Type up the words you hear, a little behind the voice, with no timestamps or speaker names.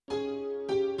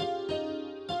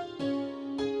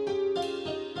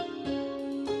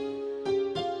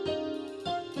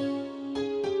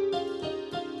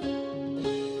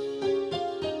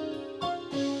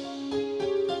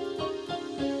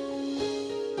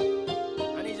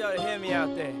y'all to hear me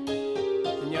out there?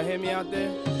 Can y'all hear me out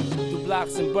there? Through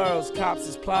blocks and boroughs, cops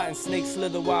is plotting. Snakes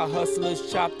slither while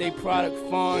hustlers chop they product.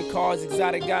 Foreign cars,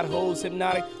 exotic, got hoes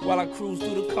hypnotic. While I cruise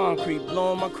through the concrete,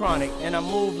 blowing my chronic. And I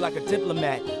move like a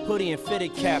diplomat, hoodie and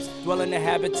fitted caps. Dwell in the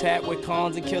habitat where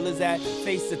cons and killers at.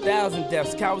 Face 1,000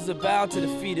 deaths, cowards are bowed to the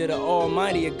feet of the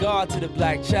almighty. A god to the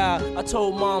black child. I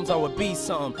told moms I would be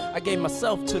something. I gave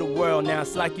myself to the world, now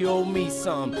it's like you owe me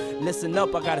something. Listen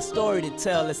up, I got a story to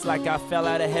tell. It's like I fell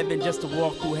out of heaven just to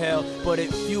walk through hell. But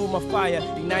it fueled my fire,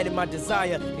 ignited my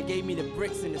desire, and gave me the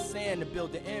bricks and the sand to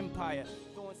build the empire.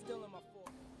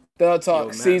 They'll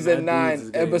Talk, Season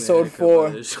 9, Episode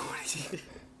 4.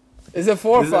 Is it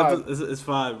 4 or 5? It's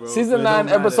 5, bro. Season 9,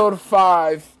 Episode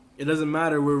 5. It doesn't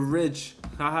matter. We're rich.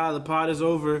 Haha, the pod is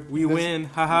over. We win.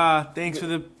 Haha. Thanks for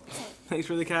the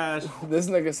cash. This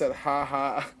nigga said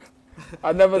haha.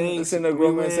 I never seen a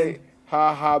grown man say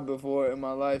haha before in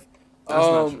my life. That's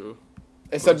not true.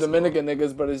 Except Dominican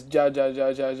niggas, but it's ja.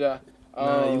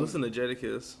 Nah, you listen to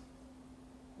Jadakiss.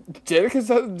 Jadakiss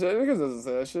doesn't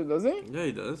say that shit, does he? Yeah,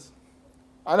 he does.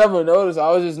 I never noticed.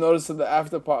 I was just noticing the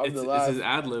after part of the live. It's his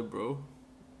ad-lib, bro.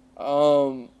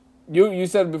 You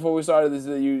said before we started this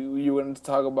that you wanted to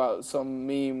talk about some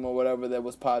meme or whatever that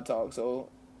was pod talk, so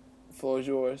the floor is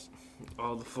yours.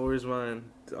 Oh, the floor is mine.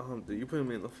 Dude, you putting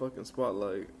me in the fucking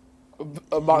spotlight.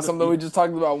 About something we just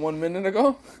talked about 1 minute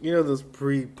ago? You know those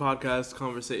pre-podcast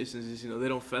conversations, they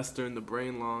don't fester in the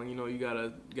brain long. You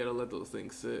gotta let those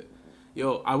things sit.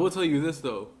 Yo, I will tell you this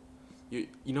though. You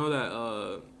know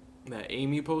that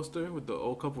Amy poster with the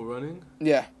old couple running?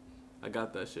 Yeah. I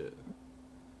got that shit.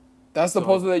 That's the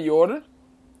poster that you ordered?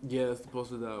 Yeah, that's the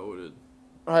poster that I ordered.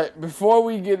 Alright, before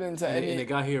we get into and it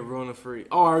got here Rona free.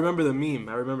 Oh, I remember the meme.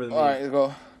 Alright,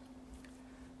 go.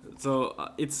 So,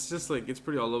 it's just it's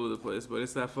pretty all over the place, but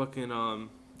it's that fucking,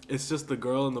 it's just the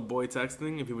girl and the boy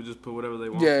texting, and people just put whatever they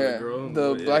want for the girl.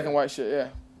 The black and white shit, yeah.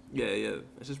 Yeah,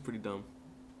 it's just pretty dumb.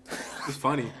 It's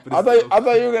funny. But I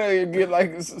thought you were gonna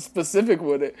get, specific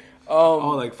with it.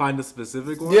 Find a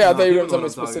specific one? Yeah, I thought you were gonna tell me a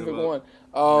specific one.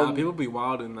 People be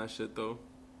wild in that shit, though.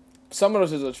 Some of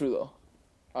those shits are true, though.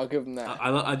 I'll give them that.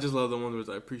 I just love the ones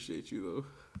where I appreciate you, though.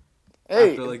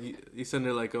 Hey. After, you send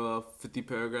her, 50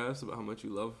 paragraphs about how much you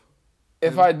love.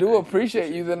 If I do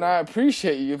appreciate you, then I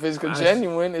appreciate you. If it's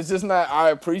genuine, it's just not I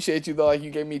appreciate you, though. Like,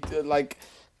 you gave me, Poppy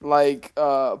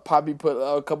put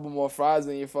a couple more fries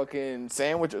in your fucking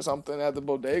sandwich or something at the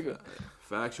bodega.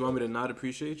 Facts. You want me to not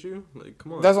appreciate you?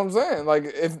 Come on. That's what I'm saying.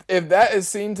 If that is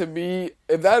seen to be,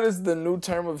 if that is the new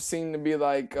term of seen to be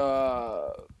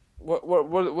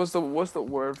what's the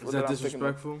word for that? Is that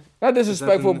disrespectful? Not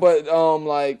disrespectful, but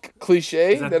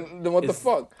cliche. Then what the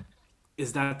fuck?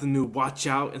 Is that the new watch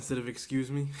out instead of excuse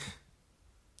me?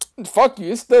 Fuck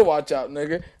you. It's still watch out,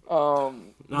 nigga.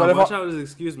 Watch out is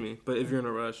excuse me. But if you're in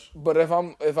a rush. But if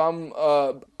I'm,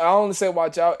 I only say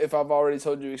watch out if I've already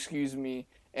told you excuse me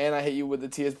and I hit you with the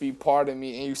TSB pardon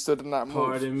me and you still did not move.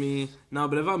 Pardon me. No,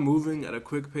 but if I'm moving at a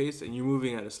quick pace and you're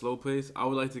moving at a slow pace, I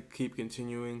would like to keep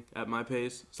continuing at my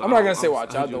pace. So I'm not gonna say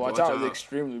watch out though. Watch out is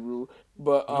extremely rude.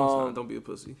 But no, it's not. Don't be a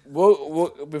pussy. We'll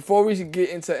before we should get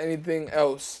into anything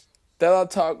else, They'll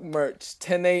Talk merch,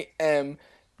 10 a.m.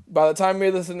 By the time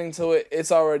you're listening to it,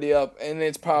 it's already up, and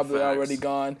it's probably already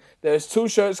gone. There's 2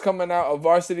 shirts coming out, a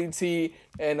varsity tee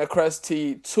and a crest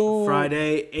tee.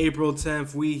 Friday, April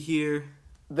 10th, we here.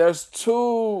 There's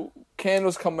 2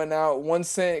 candles coming out. 1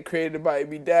 cent created by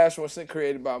AB Dash, 1 cent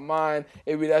created by mine.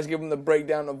 AB Dash giving the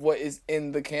breakdown of what is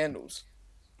in the candles.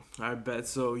 I bet.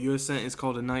 So your scent is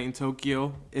called A Night in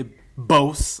Tokyo. It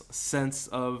boasts scents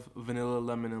of vanilla,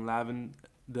 lemon, and lavender.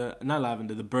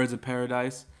 The Birds of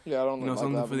Paradise. Yeah, I don't know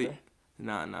something lavender.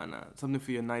 Nah. Something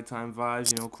for your nighttime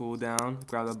vibes, cool down.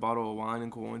 Grab a bottle of wine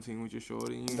and quarantine with your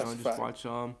shorty. Just watch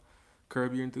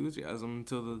Curb Your Enthusiasm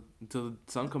until the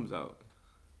sun comes out.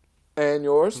 And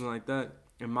yours? Something like that.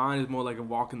 And mine is more like a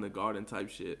walk in the garden type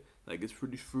shit. It's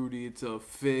pretty fruity. It's a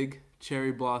fig,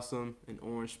 cherry blossom, and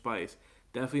orange spice.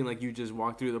 Definitely you just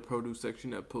walk through the produce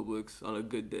section at Publix on a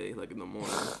good day, in the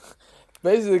morning.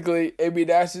 Basically, AB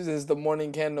Dash's is the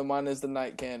morning candle, mine is the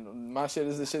night candle. My shit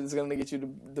is the shit that's gonna get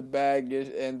you the bag,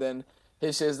 and then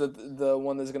his shit is the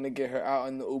one that's gonna get her out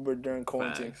in the Uber during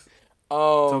quarantine.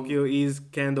 Tokyo E's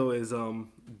candle is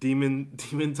demon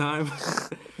time,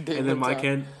 and then my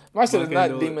shit is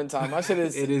not demon time. My shit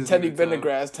is Teddy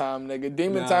Pendergrass time, nigga.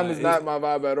 Demon time is not my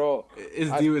vibe at all. It's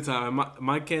demon time.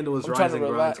 My candle is Rise and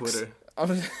Grind Twitter.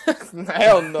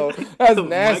 Hell no, that's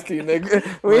nasty, nigga.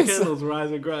 My candles Rise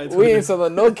and Grind. We ain't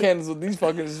selling no candles with these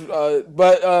fucking.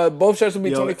 But both shirts will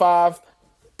be $25.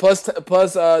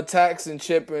 plus tax and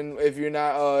shipping if you're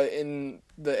not in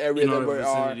the area that we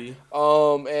are.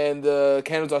 And the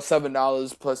candles are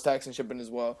 $7 plus tax and shipping as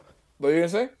well. What are you gonna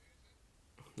say?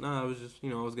 Nah, I was just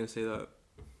I was gonna say that.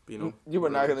 You were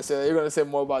not gonna say that. You're gonna say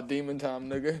more about Demon Time,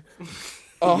 nigga.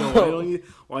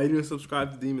 Why you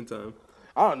subscribe to Demon Time?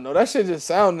 I don't know. That shit just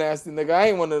sound nasty, nigga. I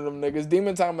ain't one of them niggas.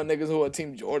 Demon Time are niggas who are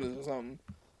Team Jordans or something.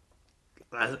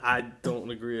 I don't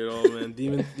agree at all, man.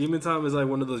 Demon Time is like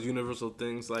one of those universal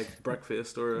things, like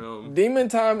breakfast or Demon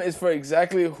Time is for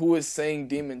exactly who is saying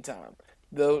Demon Time.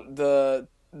 The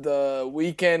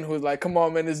Weeknd who's like, come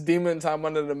on, man, it's Demon Time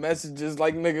under the messages.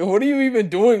 Like, nigga, what are you even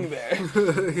doing there?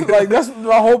 Like, that's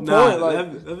the whole point. Like,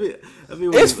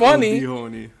 it's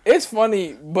funny. It's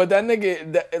funny, but that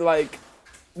nigga, like,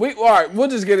 we'll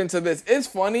just get into this. It's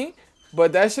funny,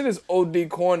 but that shit is OD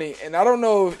corny, and I don't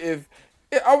know if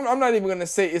I'm not even gonna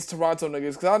say it's Toronto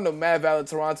niggas because I know mad valid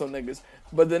Toronto niggas,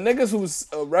 but the niggas who's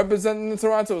representing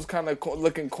Toronto is kind of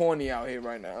looking corny out here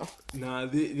right now. Nah,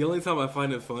 the only time I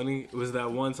find it funny was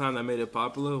that one time that made it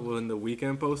popular when the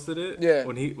Weeknd posted it. Yeah,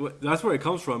 that's where it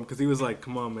comes from because he was like,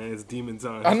 "Come on, man, it's Demon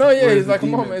Time." I know, yeah, he's like,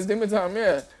 "Come on, man, it's Demon Time."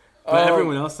 Yeah. But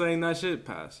everyone else saying that shit,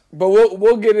 pass. But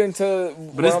we'll get into.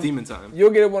 But it's Demon Time. You'll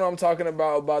get it when I'm talking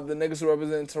about the niggas who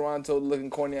represent Toronto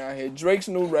looking corny out here. Drake's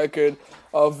new record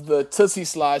of the Tootsie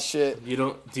Slide shit. Do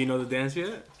you know the dance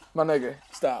yet? My nigga,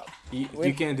 stop.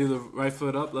 You can't do the right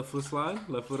foot up, left foot slide,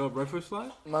 left foot up, right foot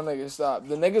slide. My nigga, stop.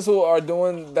 The niggas who are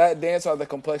doing that dance are the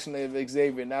complexion of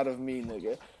Xavier, not of me,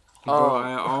 nigga. Bro,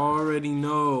 I already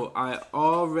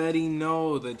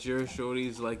know that your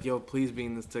shorty's like, yo, please be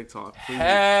in this TikTok. Please.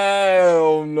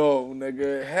 Hell no,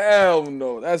 nigga. Hell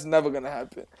no. That's never gonna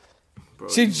happen. Bro,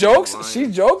 she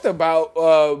joked about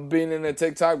being in a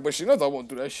TikTok, but she knows I won't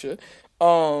do that shit.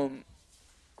 But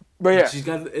yeah. If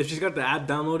she's got the app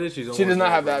downloaded, she does not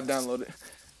have the app downloaded.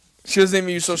 She doesn't even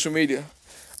use social media.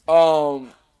 What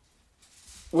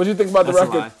do you think about the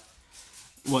record? A lie.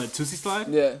 What, Tootsie Slide?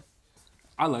 Yeah.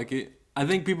 I like it. I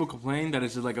think people complain that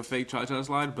it's just like a fake cha-cha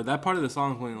slide, but that part of the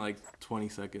song is only like 20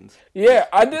 seconds. Yeah,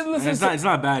 I did listen. It's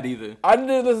not bad either. I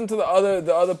did listen to the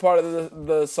other part of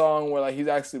the song where like he's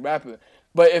actually rapping.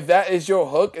 But if that is your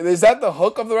hook, is that the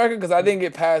hook of the record? Because I didn't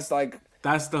get past like.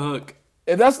 That's the hook.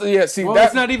 If that's see. Well,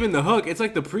 it's not even the hook. It's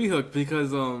like the pre-hook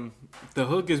because the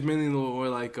hook is mainly more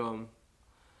like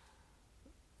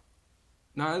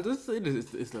Nah, it's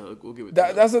the hook. We'll give it.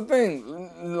 That's the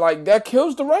thing. Like that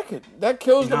kills the record. That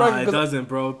kills the record. It doesn't,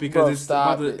 bro. Because it's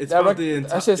about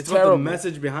the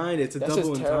message behind it. It's a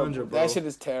double entendre, bro. That shit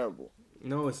is terrible.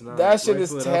 No, it's not. That shit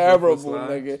is terrible,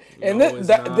 nigga. And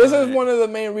this is one of the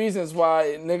main reasons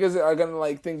why niggas are gonna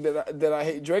like think that I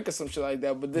hate Drake or some shit like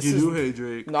that. But you do hate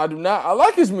Drake. No, I do not. I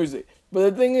like his music.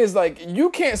 But the thing is, like, you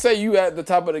can't say you at the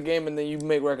top of the game and then you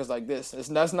make records like this.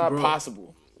 That's not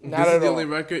possible. Not this is the only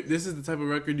record. This is the type of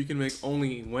record you can make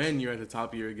only when you're at the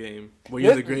top of your game, when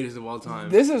you're the greatest of all time.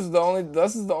 This is the only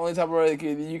type of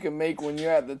record you can make when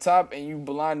you're at the top and you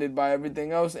blinded by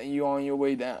everything else and you on your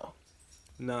way down.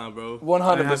 Nah, bro. 100%.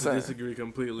 I have to disagree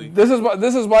completely. This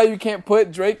is why you can't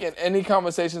put Drake in any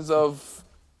conversations of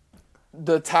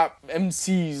the top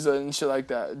MCs and shit like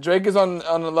that. Drake is on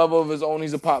a level of his own.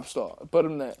 He's a pop star. Put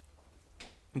him there.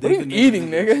 What are you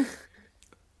eating, nigga?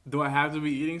 Do I have to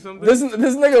be eating something? This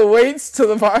nigga waits till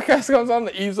the podcast comes on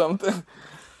to eat something.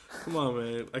 Come on,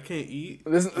 man. I can't eat.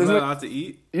 I'm not allowed to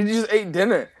eat. You just ate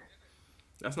dinner.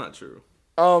 That's not true.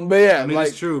 But yeah, I mean,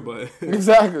 it's true, but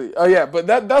exactly. Oh yeah, but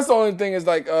that's the only thing is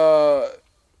like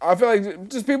I feel like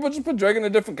just people just put Drake in a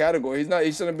different category.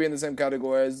 He shouldn't be in the same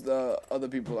category as the other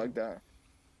people like that.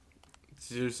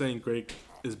 So you're saying Drake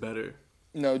is better?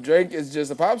 No, Drake is just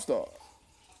a pop star.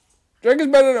 Drake is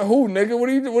better than who, nigga? What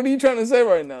are you trying to say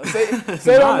right now? Say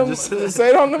it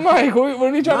on the mic. What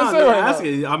are you trying to say right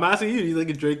now? I'm asking you. You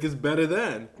think Drake is better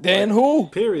than? Than who?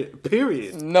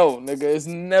 Period. No, nigga, it's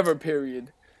never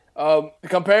period.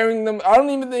 Comparing them, I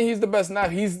don't even think he's the best now.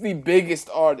 He's the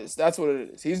biggest artist. That's what it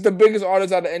is. He's the biggest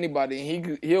artist out of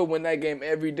anybody. He'll win that game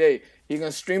every day. He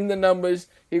gonna stream the numbers.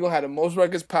 He gonna have the most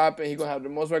records popping. He gonna have the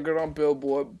most record on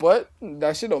Billboard. But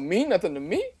that shit don't mean nothing to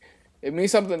me. It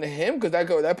means something to him because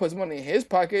that puts money in his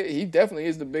pocket. He definitely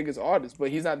is the biggest artist,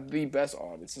 but he's not the best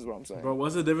artist, is what I'm saying. Bro,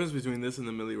 what's the difference between this and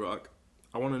the Millie Rock?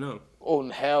 I want to know. Oh,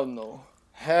 hell no.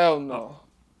 Hell no.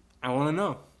 I want to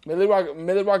know. Millie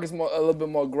Rock is a little bit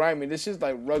more grimy. This shit's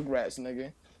like Rugrats,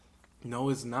 nigga. No,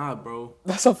 it's not, bro.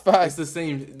 That's a fact. It's the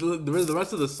same. The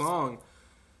rest of the song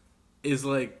is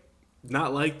like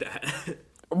not like that.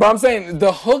 But I'm saying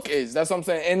the hook is. That's what I'm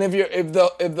saying. And if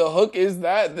the hook is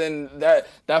that, then that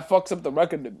fucks up the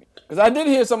record to me. Because I did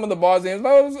hear some of the bars and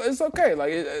it's okay.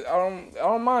 Like I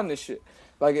don't mind this shit.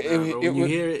 Like Bro, when you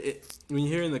hear it, when you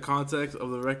hear in the context of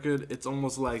the record, it's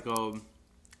almost like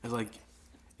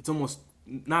it's almost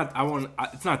not.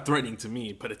 It's not threatening to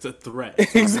me, but it's a threat.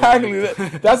 Exactly.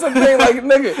 That's the thing. Like,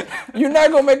 nigga, you're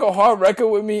not gonna make a hard record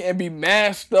with me and be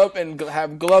masked up and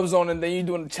have gloves on, and then you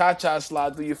doing the cha-cha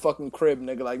slide through your fucking crib,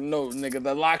 nigga. Like, no, nigga,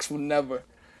 the Lox would never.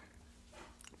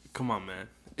 Come on, man.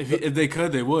 If they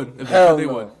could, they would. If they Hell could, they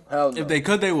no. would. Hell no. If they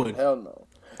could, they would. Hell no.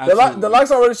 Absolutely. The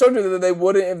Lox already showed you that they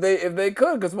wouldn't if they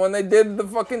could, because when they did the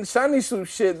fucking shiny suit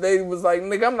shit, they was like,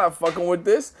 nigga, I'm not fucking with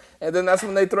this. And then that's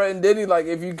when they threatened Diddy, like,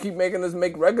 if you keep making us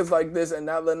make records like this and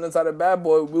not letting us out of Bad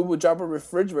Boy, we will drop a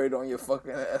refrigerator on your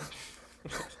fucking ass.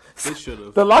 They should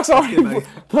have. The Lox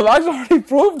already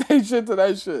proved they shit to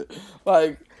that shit.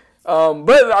 Like,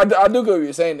 but I do get what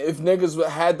you're saying. If niggas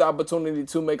had the opportunity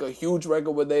to make a huge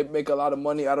record where they make a lot of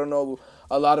money, I don't know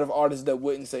a lot of artists that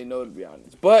wouldn't say no, to be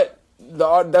honest. But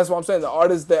that's what I'm saying. The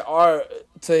artists that are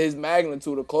to his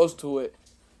magnitude or close to it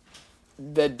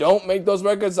that don't make those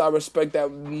records, I respect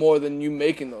that more than you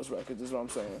making those records. Is what I'm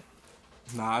saying.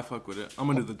 Nah, I fuck with it. I'm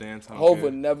gonna do the dance. Hov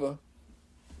would never.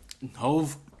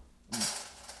 Hov.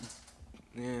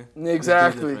 Yeah.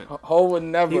 Exactly. Hov would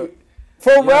never.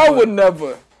 Pharrell would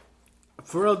never.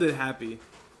 Pharrell did Happy.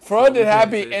 Pharrell did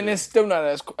Happy, and it's still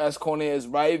not as corny as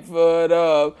right foot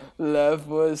up, left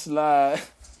foot slide.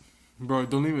 Bro,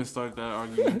 don't even start that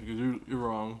argument because you're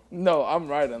wrong. No, I'm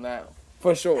right on that.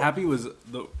 For sure. Happy was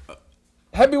the...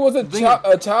 Happy was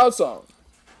a child song.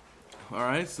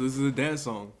 Alright, so this is a dance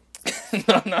song.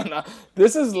 No.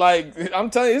 This is like, I'm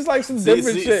telling you, it's like some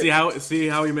different shit. See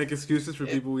how we make excuses for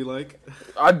people we like?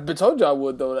 I told you I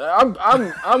would, though. I'm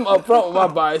upfront with my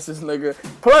biases, nigga.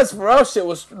 Plus, Pharrell shit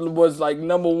was like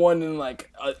number one in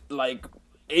like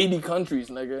 80 countries,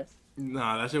 nigga.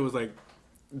 Nah, that shit was like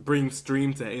bring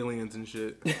stream to aliens and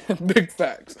shit. Big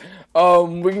facts.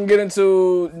 We can get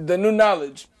into the new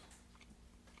knowledge.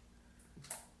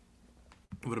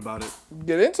 What about it?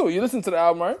 Get into it. You listen to the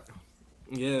album, right?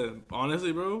 Yeah,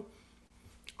 honestly, bro,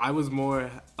 I was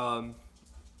more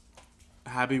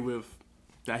happy with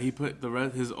that he put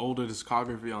his older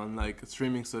discography on like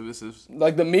streaming services.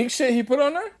 Like the Meek shit he put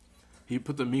on there? He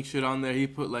put the Meek shit on there. He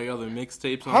put like other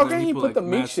mixtapes on there. How can he put like, the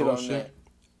Meek shit on there?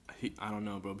 I don't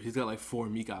know, bro. But he's got like 4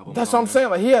 Meek albums. That's what I'm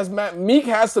saying. Like he has Meek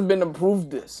has to been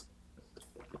approved this.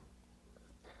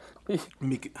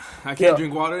 Meek, I can't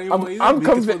drink water anymore.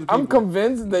 I'm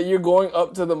convinced that you're going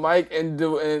up to the mic and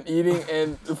eating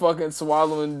and fucking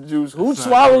swallowing juice. Who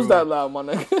swallows that loud, my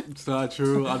nigga? It's not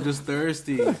true. I'm just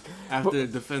thirsty after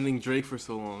defending Drake for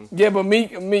so long. Yeah, but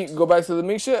Meek, go back to the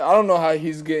Meek shit. I don't know how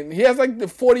he's getting. He has like the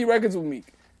 40 records with Meek.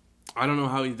 I don't know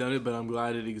how he done it, but I'm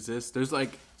glad it exists. There's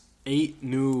like 8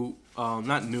 new,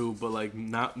 not new, but like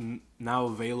now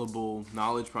available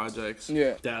knowledge projects.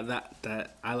 Yeah.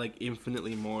 That I like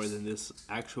infinitely more than this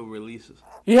actual release.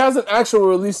 He has an actual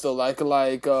release though, like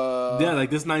yeah, like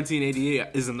this 1988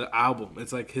 isn't the album.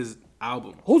 It's like his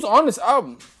album. Who's on this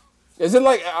album? Is it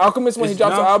like Alchemist when he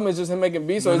drops the album? Is just him making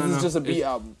beats, or is this just a beat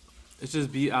album? It's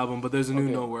just beat album, but there's a new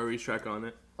No Worries track on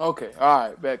it. Okay, all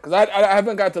right, bet. Because I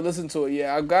haven't got to listen to it yet.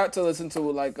 I got to listen to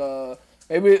like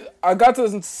maybe I got to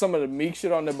listen to some of the Meek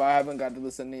shit on there, but I haven't got to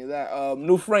listen to any of that.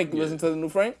 New Frank, listen to the New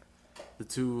Frank? The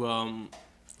two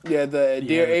yeah, the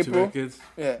Dear April.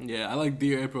 Yeah, I like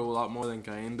Dear April a lot more than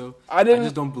Cayendo. I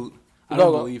just don't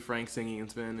believe Frank singing in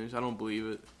Spanish. I don't believe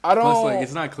it. Plus, like,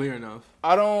 it's not clear enough.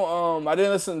 I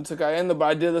didn't listen to Cayendo, but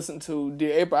I did listen to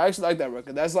Dear April. I actually like that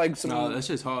record. That's like some. No, that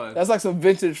shit's hard. That's like some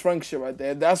vintage Frank shit right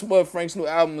there. That's what Frank's new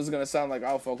album is gonna sound like.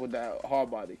 I'll fuck with that hard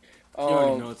body. You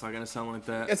already know it's not gonna sound like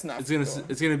that. It's not.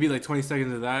 It's gonna be like 20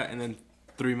 seconds of that, and then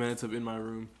 3 minutes of In My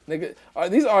Room. Nigga,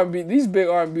 these big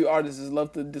R&B artists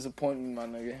love to disappoint me, my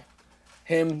nigga.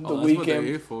 Him, The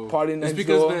Weeknd, Party Next Door. It's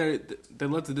because they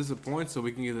love to disappoint, so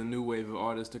we can get a new wave of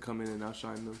artists to come in and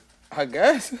outshine them. I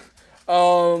guess.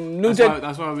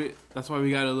 That's why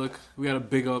we gotta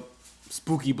big up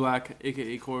Spooky Black,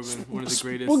 aka Corbin, one of the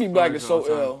greatest. Spooky Black is so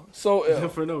ill.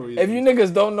 For no reason. If you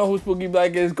niggas don't know who Spooky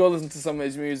Black is, go listen to some of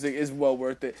his music. It's well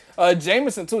worth it.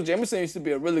 Jameson too. Jameson used to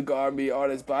be a really good R&B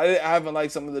artist, but I haven't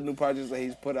liked some of the new projects that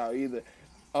he's put out either.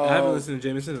 I haven't listened to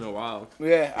Jameson in a while.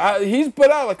 Yeah, he's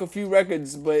put out like a few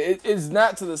records, but it's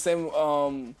not to the same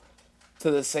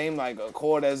like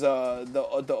accord as the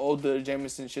older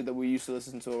Jameson shit that we used to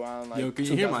listen to around like. Yo, can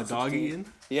you hear my dog again?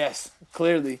 Yes,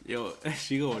 clearly. Yo,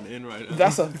 she going in right now.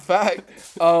 That's a fact.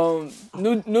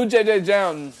 New JJ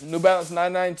Brown, New Balance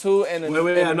 992, and a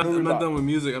wait. I'm not done with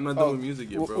music. I'm not done with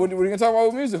music yet, bro. What are you gonna talk about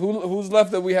with music? Who's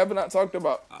left that we have not talked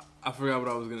about? I forgot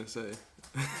what I was gonna say.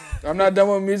 I'm not done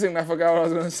with music and I forgot what I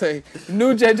was going to say.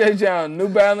 New JJ Brown, New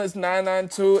Balance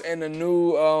 992, and a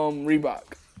new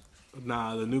Reebok.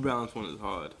 Nah, the New Balance one is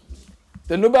hard.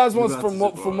 The New Balance New ones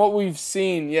Balance is from what we've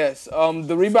seen, yes. The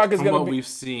Reebok is From gonna what be we've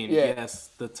seen, yeah.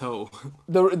 yes, the toe.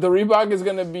 the Reebok is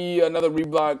gonna be another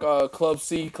Reebok Club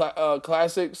C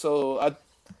classic. So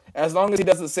as long as he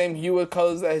does the same hue of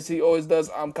colors as he always does,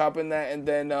 I'm copping that. And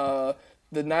then the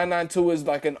 992 is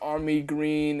like an army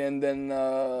green, and then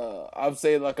I'd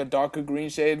say like a darker green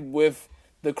shade with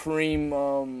the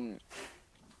cream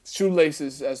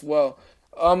shoelaces as well.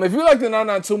 If you like the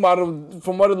 992 model,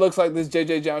 from what it looks like, this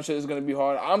JJ John shit is gonna be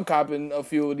hard. I'm copping a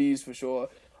few of these for sure.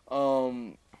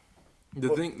 I think the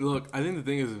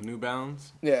thing is with New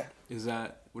Balance, Yeah. is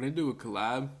that when they do a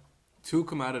collab, 2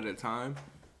 come out at a time.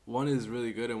 One is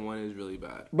really good and one is really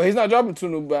bad. But he's not dropping 2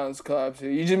 New Balance collabs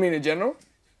here. You just mean in general?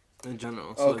 In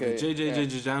general. So Okay, the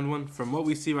JJ John one, from what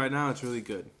we see right now, it's really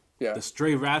good. Yeah. The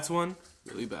Stray Rats one,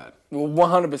 really bad. Well,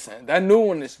 100%. That new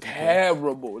one is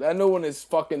terrible. That new one is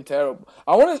fucking terrible.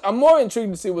 I'm more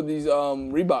intrigued to see what these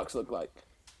Reeboks look like.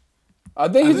 I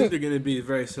think they're gonna be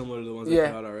very similar to the ones that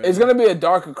put out already. It's gonna be a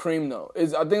darker cream though. I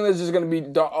think it's just gonna be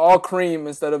all cream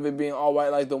instead of it being all white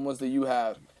like the ones that you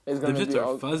have. It's The gonna bits be are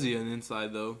all fuzzy on the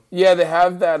inside though. Yeah, they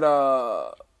have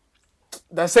that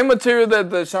same material that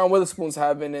the Sean Witherspoons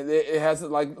have in it. It has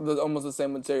like almost the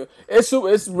same material.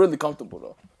 It's really comfortable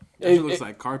though. It looks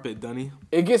like carpet, Dunny.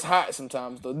 It gets hot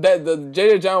sometimes though. The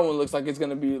JJ John one looks like it's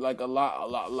gonna be like a lot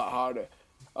harder.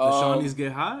 The Shawnees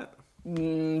get hot?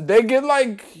 They get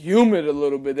like humid a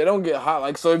little bit. They don't get hot.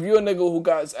 Like, so if you're a nigga who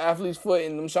got athlete's foot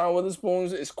and them Sean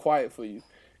Witherspoons, it's quiet for you.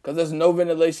 Cause there's no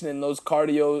ventilation in those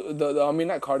cardio. I mean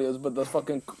not cardios, but the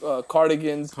fucking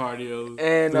cardigans. Cardios.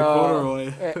 And the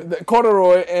corduroy. the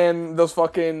corduroy and those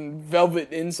fucking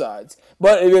velvet insides.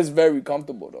 But it is very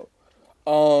comfortable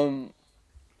though.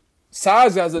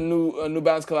 Saj has a New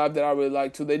Balance collab that I really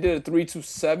like too. They did a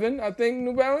 327, I think,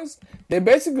 New Balance. They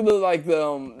basically look like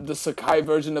the Sakai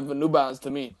version of a New Balance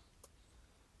to me.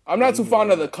 I'm not too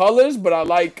fond of the colors, but I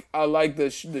like the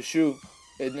shoe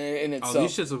in itself. Oh,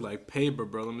 these shits look like paper,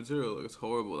 bro. The material looks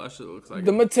horrible. That shit looks like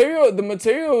the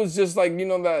material is just like, you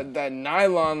know, that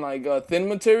nylon like thin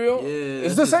material. Yeah,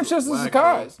 It's the same shit as the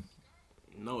Sakai's.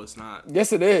 No, it's not.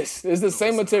 Yes, it is. It's the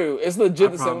same material. It's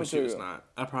legit the same promise you material. it's not.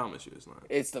 I promise you it's not.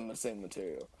 It's the same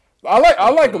material. I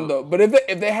like them though. But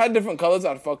if they had different colors,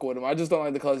 I'd fuck with them. I just don't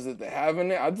like the colors that they have in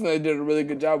it. I think they did a really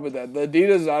good job with that. The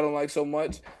Adidas I don't like so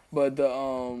much, but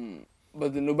the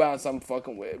New Balance I'm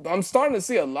fucking with. But I'm starting to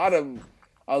see a lot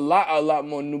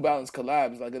more New Balance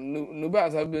collabs. Like New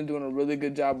Balance have been doing a really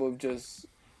good job of just.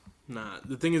 Nah,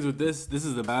 the thing is with this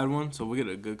is the bad one, so we'll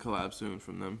get a good collab soon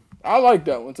from them. I like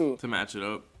that one too. To match it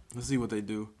up. Let's see what they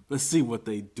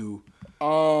do.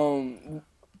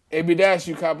 AB Dash,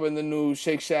 you copping the new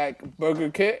Shake Shack burger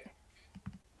kit?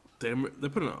 They're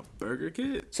putting out a burger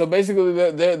kit? So basically,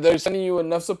 they're sending you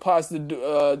enough supplies to do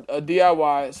a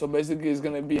DIY. So basically, it's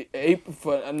gonna be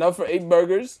enough for 8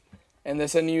 burgers, and they're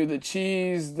sending you the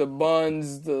cheese, the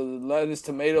buns, the lettuce,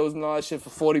 tomatoes, and all that shit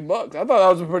for $40. I thought that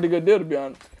was a pretty good deal, to be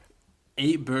honest.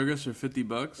 8 burgers for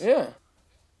 $50? Yeah.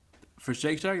 For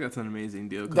Shake Shack, that's an amazing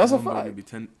deal. That's a fact.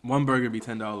 One burger be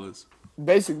 $10.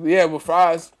 Basically, yeah, with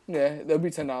fries, yeah, they'll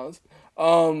be $10.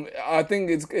 I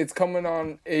think it's coming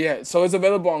on. Yeah, so it's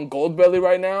available on Goldbelly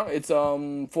right now. It's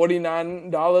 $49.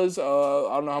 I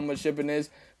don't know how much shipping is,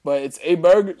 but it's 8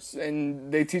 burgers,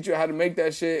 and they teach you how to make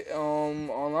that shit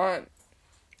online.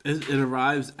 It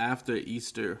arrives after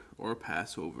Easter or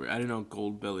Passover. I didn't know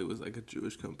Goldbelly was like a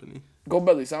Jewish company.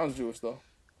 Goldbelly sounds Jewish though.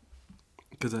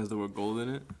 Because it has the word gold in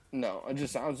it? No, it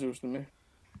just sounds Jewish to me.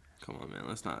 Come on, man.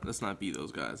 Let's not be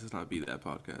those guys. Let's not be that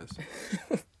podcast.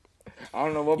 I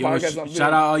don't know what podcast I'm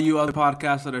Shout out all you other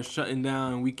podcasts that are shutting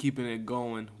down and we keeping it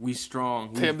going. We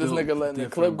strong. Damn, this nigga letting the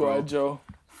clip go at Joe.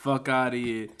 Fuck out of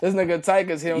here. This nigga tight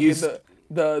because he don't get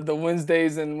the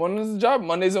Wednesdays and when is the job?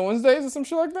 Mondays and Wednesdays or some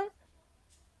shit like that?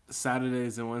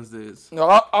 Saturdays and Wednesdays. No,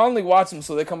 I only watch them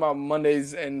so they come out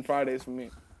Mondays and Fridays for me.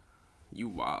 You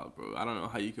wild, bro. I don't know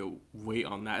how you could wait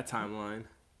on that timeline.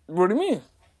 What do you mean?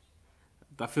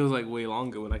 That feels like way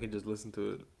longer when I can just listen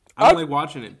to it. I don't like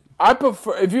watching it. I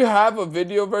prefer, if you have a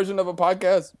video version of a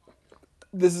podcast,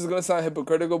 this is going to sound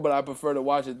hypocritical, but I prefer to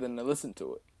watch it than to listen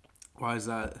to it. Why is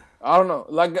that? I don't know.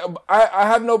 Like, I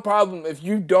have no problem. If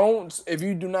you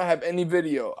do not have any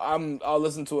video, I'll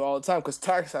listen to it all the time because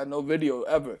Tax had no video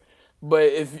ever. But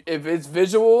if it's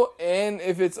visual and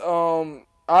if it's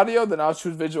audio, then I'll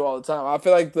choose visual all the time. I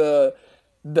feel like the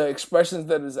expressions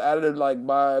that is added like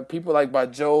by people like by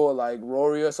Joe or like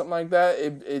Rory or something like that,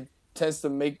 it tends to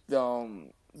make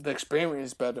the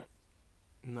experience better.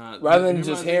 Nah, rather than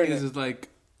just hearing it. Is like,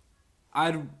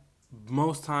 I'd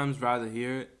most times rather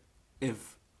hear it.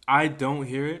 If I don't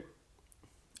hear it,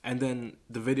 and then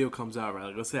the video comes out, right?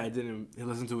 Like, let's say I didn't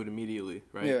listen to it immediately,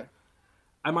 right? Yeah.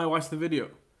 I might watch the video.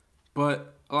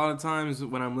 But a lot of times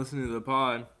when I'm listening to the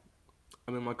pod,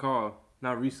 I'm in my car.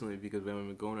 Not recently because we haven't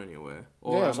been going anywhere.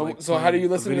 Or Yeah, I'm, like, so how do you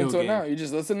playing a listen video to it game. now? You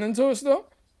just listening to it still?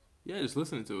 Yeah, just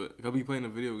listening to it. Like, I'll be playing a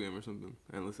video game or something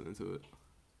and listening to it.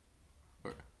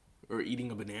 Or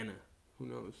eating a banana. Who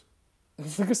knows?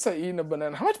 This nigga said eating a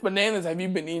banana. How much bananas have you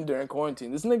been eating during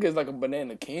quarantine? This nigga is like a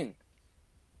banana king.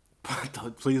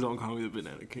 Please don't call me the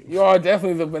Banana King. You are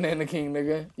definitely the banana king,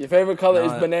 nigga. Your favorite color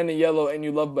is Nah, banana yellow and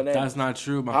you love bananas. That's not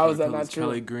true. My How is favorite that color not true?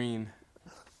 Kelly Green.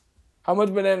 How much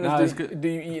Nah, bananas it's good. do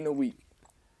you eat in a week?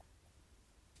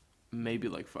 Maybe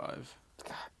like 5.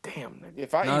 God damn, nigga.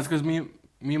 If I No, eat, it's because me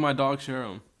and my dog share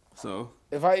them. So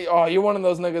oh, you're one of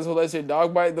those niggas who lets your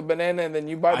dog bite the banana and then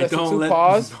you bite I that shit don't two let.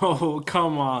 paws. No,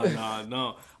 come on, nah,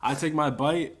 no. I take my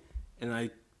bite and I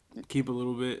keep a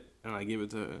little bit and I give it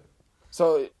to her.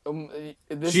 So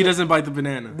She doesn't bite the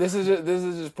banana. This is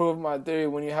just proving my theory.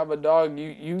 When you have a dog,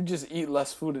 you just eat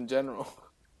less food in general.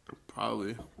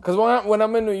 Probably. Cause when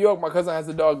I'm in New York, my cousin has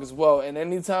a dog as well, and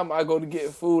anytime I go to get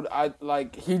food,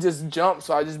 he just jumps,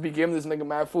 so I just be giving this nigga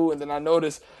mad food, and then I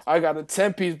notice I got a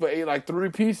 10-piece but ate like 3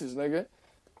 pieces, nigga.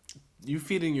 You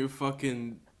feeding your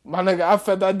fucking. My nigga, I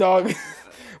fed that dog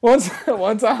one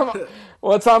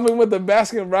time we went to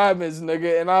Baskin Robbins,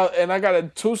 nigga, and I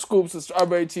got 2 scoops of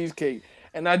strawberry cheesecake,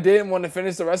 and I didn't want to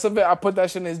finish the rest of it. I put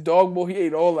that shit in his dog bowl. He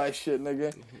ate all that shit,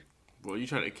 nigga. Bro, you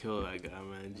trying to kill that guy,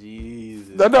 man.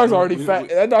 Jesus. That dog's already fat.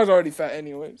 That dog's already fat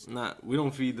anyways. Nah, we don't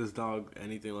feed this dog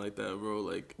anything like that, bro.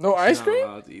 Like, No ice she's cream? not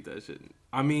allowed to eat that shit.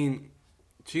 I mean,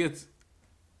 she gets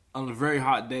on a very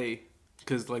hot day,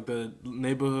 because like the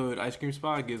neighborhood ice cream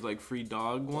spot gives like free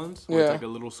dog ones, where it's Yeah. like a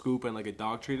little scoop and like a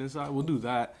dog treat inside. We'll do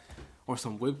that, or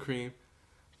some whipped cream,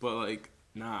 but like,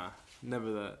 nah,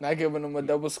 never that. Not giving him a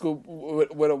double scoop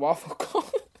with a waffle cone.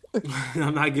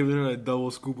 I'm not giving her a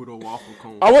double scoop with a waffle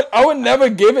cone. I would never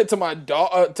give it to my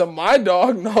dog.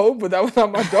 No, but that was not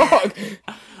my dog.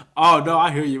 Oh no,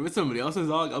 I hear you. With somebody else's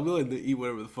dog, I'm willing to eat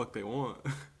whatever the fuck they want.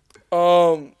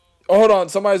 Hold on.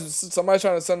 Somebody's trying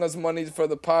to send us money for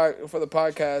the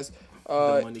podcast.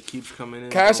 The money keeps coming in.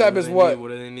 Cash What App do is they what? need? What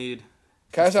do they need?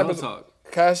 Cash App is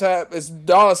 $$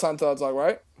 Teletalk,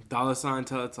 right? $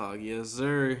 Teletalk. Yes,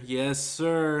 sir. Yes,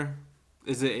 sir.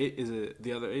 Is it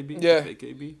the other AB? Yeah. The fake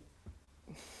AB?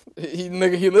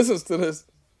 He listens to this.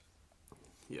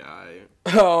 Yeah.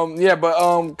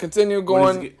 Continue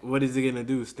going. What is he gonna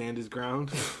do? Stand his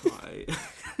ground? Alright.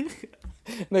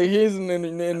 Nigga, he's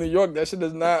in New York. That shit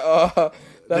does not.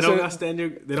 They don't got stand your.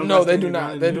 They don't. No, got they stand do your not.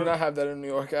 ground in They New do York? not have that in New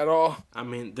York at all. I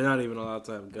mean, they're not even allowed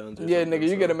to have guns. Or Yeah, something, nigga, you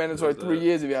so get a mandatory there's 3 that.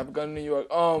 years if you have a gun in New York.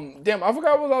 Damn, I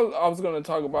forgot what I was gonna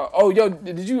talk about. Oh, yo,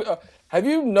 did you have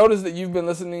you noticed that you've been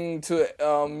listening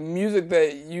to music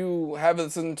that you haven't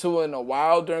listened to in a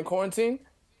while during quarantine?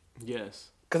 Yes.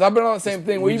 Cause I've been on the same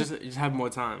thing. We just have more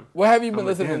time. What have you been I'm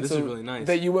like, listening damn, this to is really nice.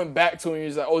 that you went back to and you're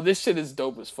just like, oh, this shit is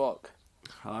dope as fuck.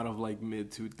 A lot of like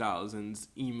mid 2000s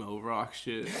emo rock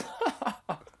shit.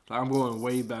 I'm going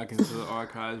way back into the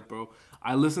archives, bro.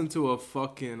 I listened to a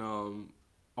fucking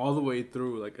all the way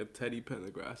through like a Teddy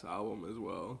Pendergrass album as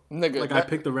well. Nigga, like I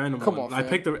picked the random come one. on, I fam.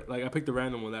 picked the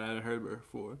random one that I hadn't heard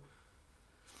before.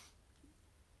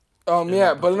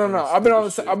 Yeah, but no. I've been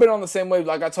on stupid I've been on the same wave.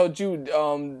 Like I told you,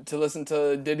 to listen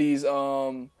to Diddy's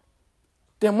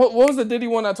Damn, what was the Diddy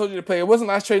one I told you to play? It wasn't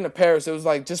Last Train to Paris. It was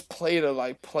like just play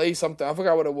something. I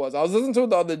forgot what it was. I was listening to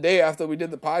it the other day after we did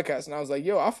the podcast, and I was like,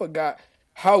 yo, I forgot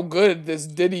how good this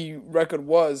Diddy record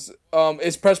was.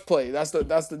 It's Press Play. That's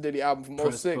the Diddy album from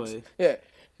Press 06. Play. Yeah.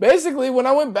 Basically, when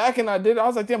I went back and I did it, I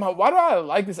was like, damn, why do I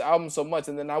like this album so much?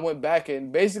 And then I went back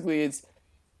and basically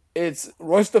it's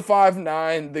Royce da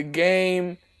 5'9", The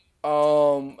Game,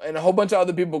 and a whole bunch of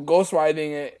other people ghostwriting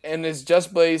it, and it's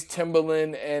Just Blaze,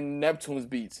 Timbaland, and Neptune's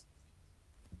beats.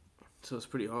 So it's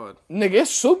pretty hard. Nigga, it's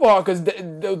super hard because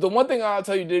the one thing I'll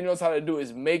tell you Diddy knows how to do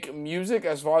is make music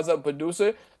as far as a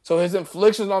producer. So his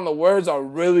inflections on the words are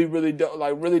really, really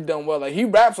done well. Like he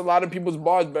raps a lot of people's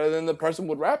bars better than the person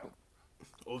would rap them.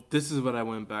 Well, this is what I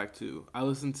went back to. I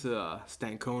listened to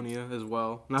Stankonia as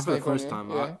well. Not for the first Stankonia, time.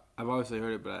 yeah. I've obviously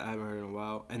heard it, but I haven't heard it in a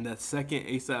while. And that second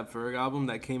A$AP Ferg album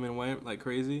that came and went like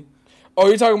crazy. Oh,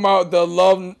 you're talking about the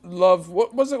love.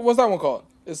 What was it? What's that one called?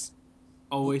 It's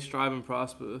Always Strive and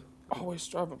Prosper. Always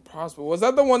Strive and Prosper. Was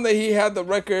that the one that he had the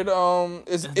record?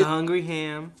 The Hungry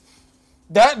Ham.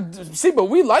 But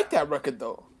we like that record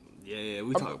though. Yeah,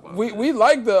 we talk about We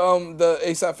like the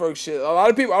A$AP Ferg shit. A lot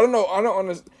of people, I don't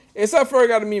know. A$AP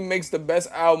Ferg out of me makes the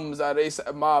best albums out of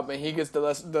A$AP Mob, and he gets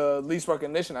the least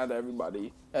recognition out of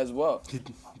everybody as well.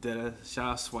 Shout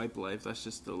out Swipe Life. That's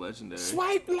just the legendary.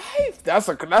 Swipe Life. That's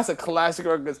a classic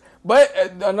record. But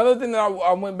another thing that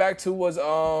I went back to was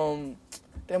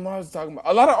damn, what I was talking about.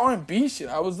 A lot of R&B shit.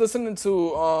 I was listening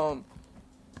to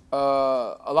a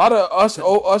lot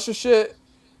of Usher shit.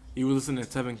 You were listening to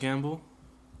Tevin Campbell?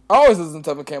 I always listen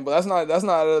to Tevin Campbell. That's not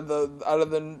out of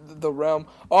the realm.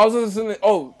 I was listening.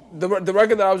 The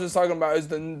record that I was just talking about is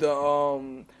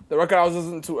the record I was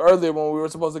listening to earlier when we were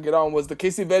supposed to get on was the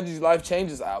Casey Veggies Life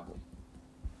Changes album.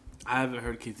 I haven't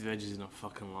heard Casey Veggies in a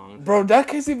fucking long time. Bro, that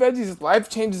Casey Veggies Life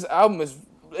Changes album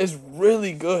is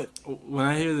really good. When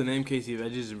I hear the name Casey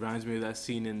Veggies, it reminds me of that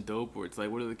scene in Dope where it's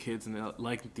like, what are the kids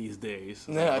like these days?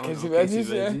 Yeah, Casey Veggies,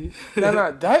 yeah.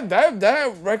 No,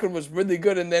 that record was really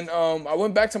good. And then I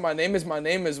went back to My Name Is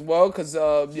as well because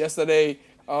yesterday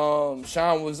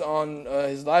Sean was on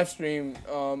his live stream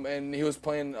and he was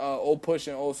playing Old Push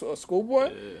and Old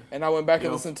Schoolboy. Yeah. And I went back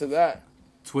and listened to that.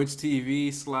 Twitch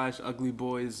TV / Ugly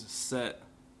Boys set.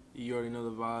 You already know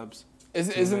the vibes.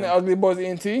 Isn't it Ugly Boys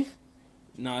ENT?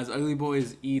 No, it's Ugly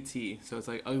Boys ET, so it's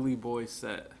like Ugly Boys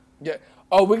set. Yeah.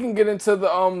 Oh, we can get into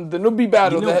the new beat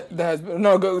battle that has been.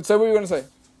 No, go say what you were gonna say.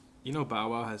 You know, Bow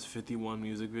Wow has 51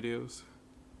 music videos.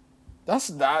 That's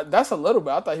a little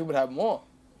bit. I thought he would have more.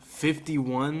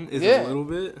 51 is a little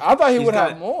bit. I thought he would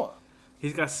have more.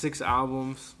 He's got 6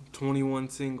 albums, 21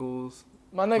 singles.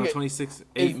 My nigga, 26,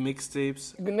 8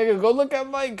 mixtapes. Nigga, go look at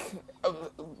like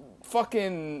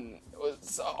fucking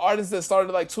artists that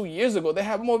started like 2 years ago. They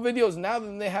have more videos now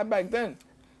than they had back then.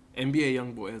 NBA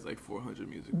YoungBoy has like 400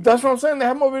 music videos. That's what I'm saying. They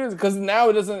have more videos because now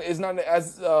it's not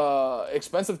as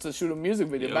expensive to shoot a music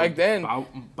video. Yo, back then,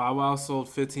 Bow Wow sold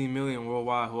 15 million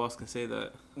worldwide. Who else can say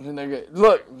that? Nigga,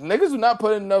 look, niggas do not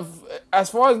put enough as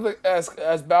far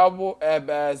as Bow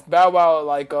Wow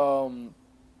like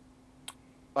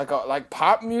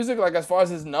pop music, like as far as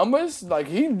his numbers, like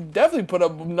he definitely put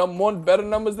up more better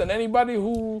numbers than anybody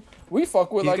who we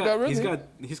fuck with that. Really,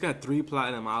 he's got 3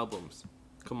 platinum albums.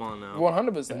 Come on now.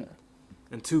 100%.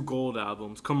 And 2 gold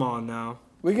albums. Come on now.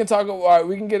 We can talk. All right,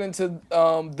 we can get into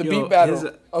the beat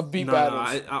battle of beat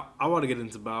battles. I want to get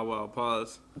into Bow Wow.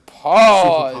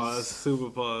 Pause. Super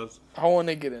pause. I want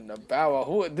to get into Bow Wow.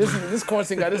 Who this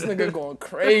quarantine got this nigga going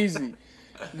crazy.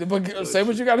 But say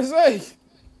what you gotta say.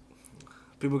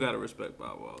 People gotta respect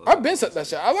Bow Wow. I've been said that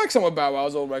shit. I like some of Bow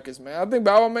Wow's old records, man. I think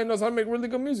Bow Wow knows how to make really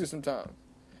good music sometimes.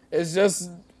 It's just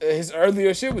his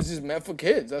earlier shit was just meant for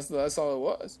kids. That's all it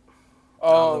was.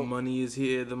 The money is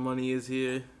here. The money is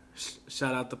here.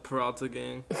 Shout out the Peralta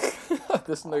gang.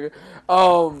 This nigga.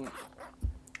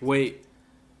 Wait,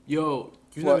 yo,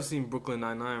 you've never seen Brooklyn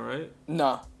Nine-Nine, right?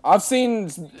 Nah, I've seen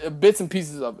bits and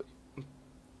pieces of it.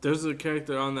 There's a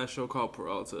character on that show called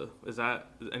Peralta. Is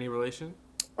any relation?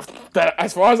 That,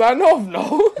 as far as I know,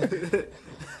 no.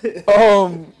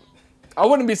 I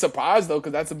wouldn't be surprised though,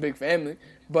 because that's a big family.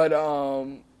 But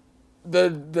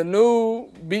the new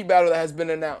beat battle that has been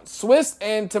announced, Swiss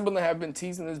and Timbaland have been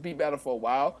teasing this beat battle for a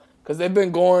while because they've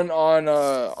been going on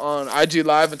IG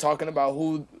Live and talking about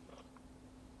who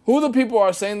the people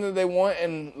are saying that they want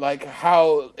and like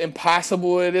how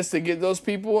impossible it is to get those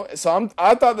people. So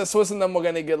I thought that Swiss and them were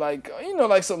gonna get like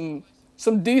some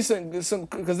decent,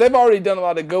 because they've already done a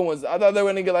lot of good ones. I thought they were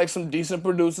gonna get like some decent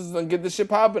producers and get this shit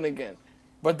popping again.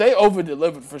 But they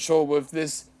over-delivered for sure with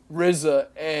this RZA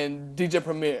and DJ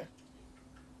Premier.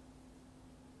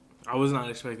 I was not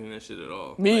expecting that shit at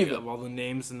all. Me either. Of all the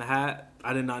names in the hat,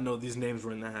 I did not know these names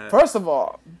were in the hat. First of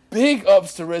all, big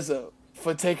ups to RZA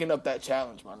for taking up that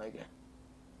challenge, my nigga.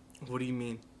 What do you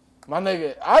mean? My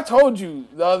nigga, I told you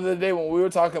the other day when we were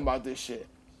talking about this shit,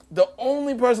 the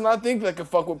only person I think that can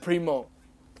fuck with Primo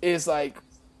is like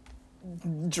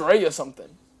Dre or something.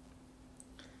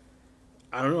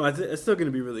 I don't know. It's still gonna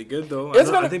be really good though.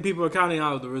 I think people are counting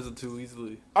out the RZA too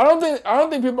easily. I don't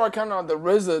think people are counting out the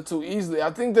RZA too easily.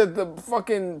 I think that the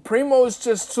fucking Primo is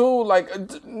just too like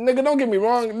nigga. Don't get me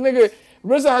wrong, nigga.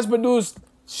 RZA has produced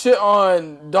shit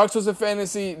on Dark Twisted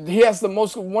Fantasy. He has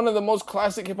one of the most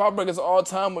classic hip hop records of all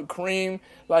time with Cream.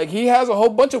 Like he has a whole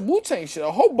bunch of Wu-Tang shit,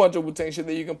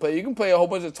 that you can play. You can play a whole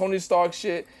bunch of Tony Stark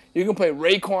shit. You can play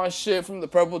Raekwon shit from the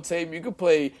Purple Tape. You can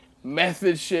play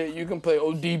Method shit. You can play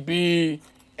ODB,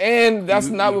 and that's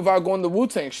not without going to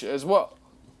Wu-Tang shit as well.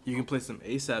 You can play some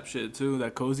ASAP shit too.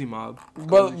 That Cozy Mob.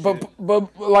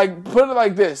 But like put it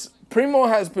like this: Primo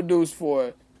has produced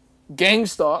for Gang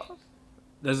Starr.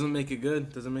 Doesn't make it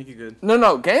good.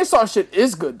 No, Gang Starr shit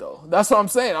is good though. That's what I'm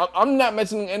saying. I'm not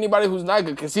mentioning anybody who's not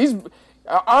good because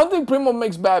I don't think Primo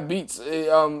makes bad beats.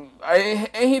 And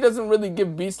he doesn't really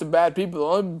give beats to bad people. The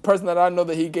only person that I know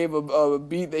that he gave a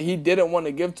beat that he didn't want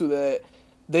to give to, that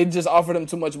they just offered him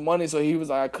too much money, so he was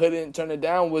like, I couldn't turn it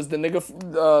down, was the nigga,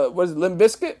 what is it, Limp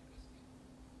Bizkit?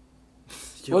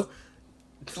 Yo,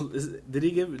 did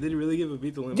he really give a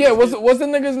beat to Limp Bizkit? Yeah, what's the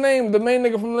nigga's name? The main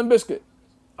nigga from Limp Bizkit.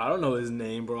 I don't know his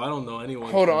name, bro. I don't know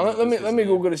anyone. Hold on, let me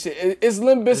Google this shit. It's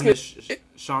Limp Bizkit.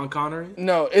 Sean Connery?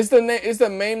 No, it's the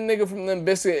main nigga from Limp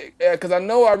Bizkit. Because I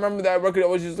remember that record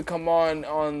always used to come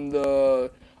on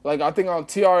the, like, I think on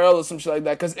TRL or some shit like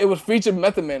that. Because it was featured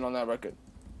Method Man on that record.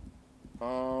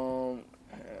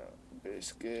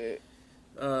 Bizkit.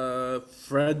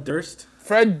 Fred Durst.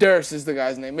 Fred Durst is the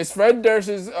guy's name. It's Fred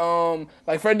Durst's,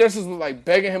 Fred Durst was like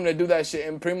begging him to do that shit,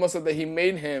 and Primo said that he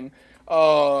made him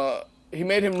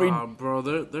read. Bro,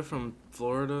 they're from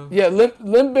Florida. Yeah, Limp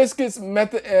Bizkit's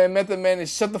Method Man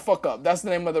is Shut the Fuck Up. That's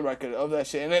the name of the record of that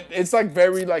shit, and it's like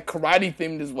very like karate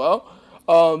themed as well.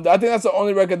 I think that's the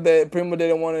only record that Primo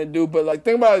didn't want to do. But like,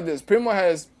 think about it like this: Primo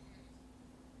has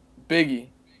Biggie,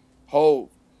 Hov.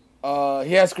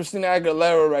 He has Christina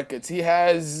Aguilera records. He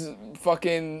has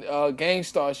fucking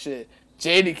Gangstar shit,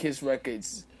 Jadakiss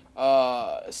records,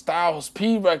 Styles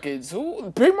P records.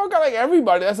 Primo got like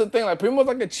everybody. That's the thing. Like, Primo's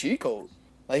like a cheat code.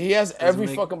 Like, he has every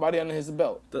fucking body under his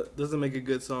belt. Doesn't make a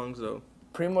good songs though.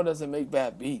 Primo doesn't make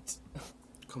bad beats.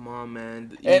 Come on,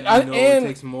 man. It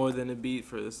takes more than a beat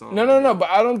for the song. No. But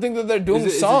I don't think that they're doing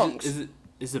songs.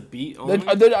 Is it beat only?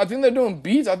 I think they're doing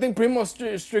beats. I think Primo's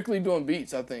strictly doing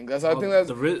beats. I think that's. I think that's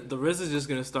the Riz is just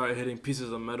gonna start hitting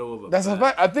pieces of metal. That's a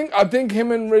fact. I think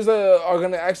him and RZA are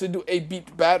gonna actually do a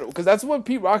beat battle, because that's what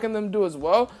Pete Rock and them do as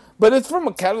well. But it's from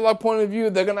a catalog point of view.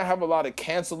 They're gonna have a lot of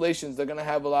cancellations. They're gonna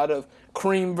have a lot of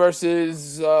Cream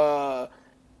versus. I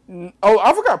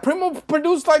forgot. Primo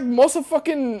produced like most of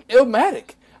fucking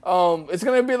Illmatic. It's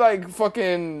gonna be like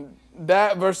fucking.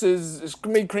 That versus, it's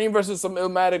gonna be Cream versus some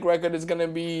Illmatic record. Is gonna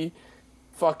be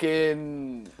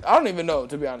fucking, I don't even know,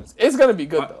 to be honest. It's gonna be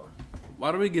good though.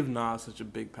 Why do we give Nas such a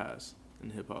big pass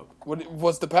in hip hop?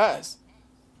 What's the pass?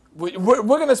 We're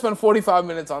gonna spend 45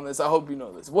 minutes on this. I hope you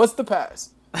know this. What's the pass?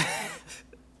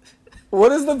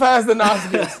 What is the pass that Nas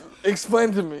gets?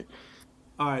 Explain to me.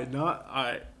 All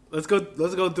right. Let's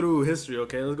go through history,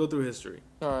 okay? Let's go through history.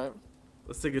 All right.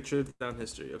 Let's take a trip down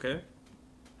history, okay?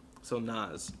 So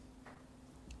Nas.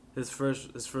 His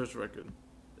first record,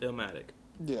 Illmatic.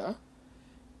 Yeah.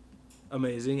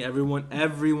 Amazing. Everyone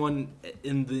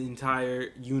in the entire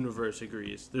universe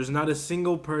agrees. There's not a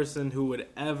single person who would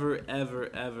ever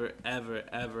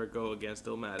go against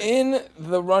Illmatic. In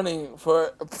the running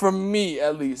for me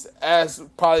at least, as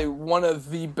probably one of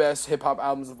the best hip hop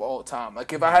albums of all time.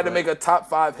 Like, if I had to make a top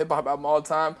 5 hip hop album all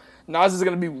time, Nas is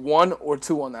gonna be 1 or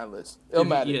 2 on that list.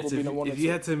 Illmatic will be the one. If you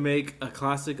had to make a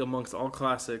classic amongst all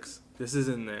classics, this is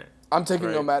in there. I'm taking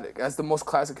Illmatic as the most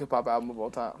classic hip hop album of all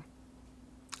time.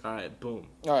 All right, boom.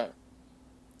 All right.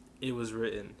 It was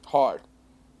written. Hard.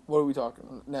 What are we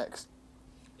talking next?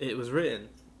 It was written.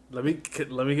 Let me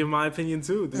give my opinion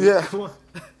too, dude. Yeah. Come on.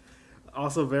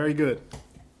 Also very good.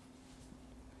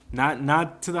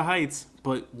 Not to the heights,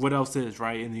 but what else is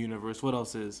right in the universe? What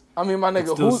else is? I mean, my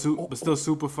nigga, but still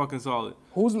super fucking solid.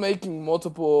 Who's making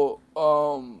multiple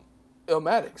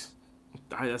Illmatics?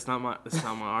 That's not my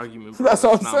argument, bro. That's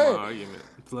what I'm saying. Not my argument.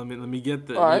 Let me get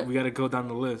there. Right. We got to go down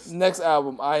the list. Next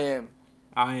album, I Am.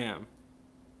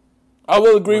 I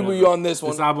will agree with you on this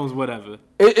one. This album's whatever.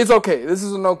 It's okay. This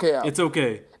is an okay album. It's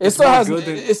okay. It still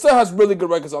has really good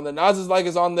records on there. Nas is Like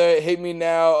is on there. Hate Me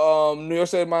Now. New York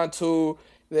State of Mind 2.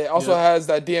 It also has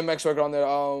that DMX record on there.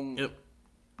 Yep.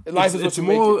 Life is what you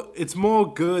make it. It's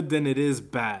more good than it is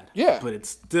bad. Yeah. But it's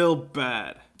still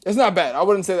bad. It's not bad. I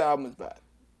wouldn't say the album is bad.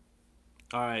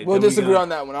 All right. We'll disagree on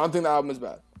that one. I don't think the album is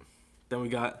bad. Then we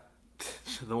got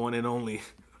the one and only,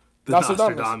 the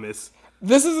Nostradamus.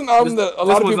 This is an album that a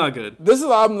lot of people. Not good. This is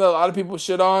an album that a lot of people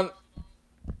shit on,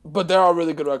 but there are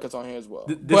really good records on here as well.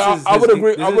 I would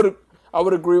agree. I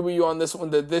would agree with you on this one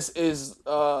that this is,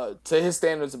 to his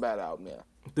standards, a bad album. Yeah.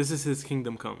 This is his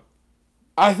Kingdom Come.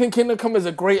 I think Kingdom Come is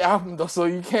a great album though, so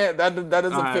you can't. That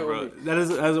doesn't fit with me. That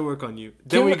doesn't work on you.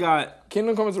 Then we got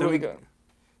Kingdom Come is really good.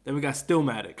 Then we got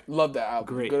Stillmatic. Love that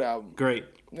album. Great. Good album. Great.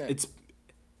 Yeah. It's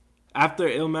after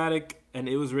Illmatic and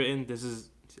It Was Written.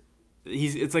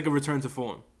 It's like a return to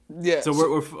form. Yeah. So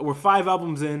we're 5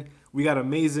 albums in. We got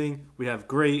Amazing. We have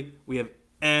Great. We have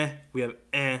We have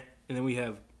and then we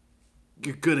have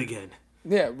Good Again.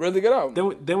 Yeah, really good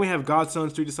album. Then we have Godson,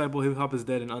 Street Disciple, Hip Hop Is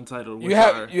Dead, and Untitled. You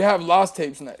have Lost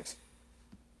Tapes next.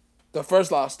 The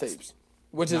first Lost Tapes,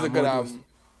 which is a good album.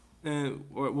 And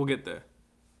we'll get there.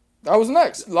 That was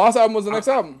next. Lost album was the next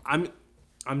album.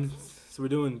 I'm So we're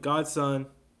doing Godson.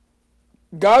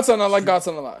 Godson, I like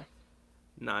Godson a lot.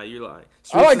 Nah, you're lying.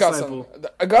 I like Street's Godson.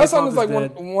 Disciple, Godson is Hip like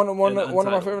Hop Is one of my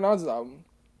Untitled. favorite Nas albums.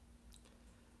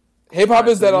 Hip Hop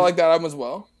Alright, Is so Dead. I you- like that album as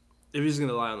well. If you're just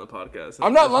gonna lie on the podcast,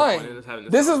 I'm not there's no point lying. in us having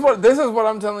This is conversation. what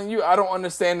I'm telling you. I don't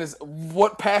understand is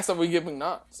what pass are we giving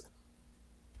Nas?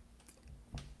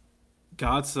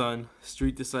 Godson,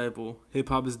 Street Disciple, Hip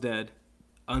Hop Is Dead,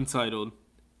 Untitled,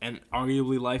 and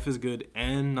arguably Life Is Good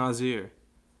and Nasir.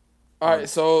 All right,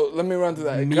 so let me run through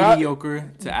that.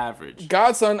 Mediocre to average.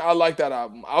 Godson, I like that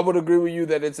album. I would agree with you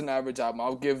that it's an average album.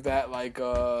 I'll give that like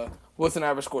what's an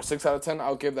average score? 6 out of 10.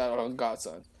 I'll give that on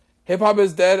Godson. Hip Hop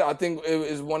Is Dead. I think it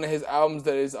is one of his albums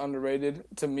that is underrated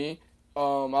to me.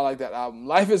 I like that album.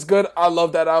 Life Is Good. I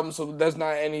love that album, so there's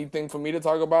not anything for me to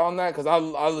talk about on that because I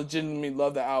legitimately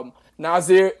love that album.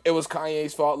 Nasir, it was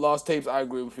Kanye's fault. Lost Tapes. I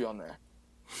agree with you on that.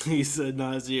 He said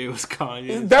Nasir was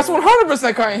Kanye. That's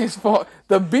 100% Kanye's fault.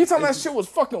 The beats on that shit was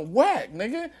fucking whack,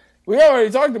 nigga. We already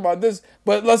talked about this,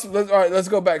 but let's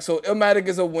go back. So Illmatic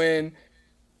is a win.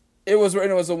 It was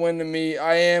written as a win to me.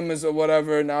 I Am is a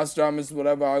whatever. Nostrum is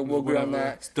whatever. I will agree on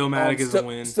that. Stillmatic is a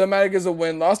win. Stillmatic is a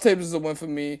win. Lost Tapes is a win for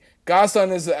me.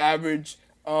 Godson is an average.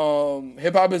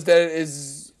 Hip Hop Is Dead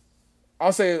is,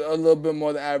 I'll say a little bit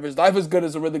more than average. Life Is Good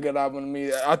is a really good album to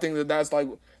me. I think that's like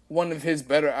one of his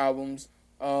better albums.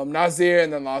 Nasir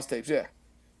and then Lost Tapes, yeah.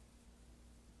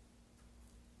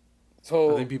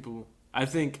 So I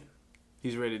think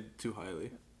he's rated too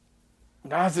highly.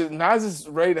 Nas is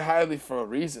rated highly for a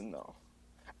reason, though.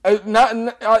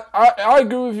 I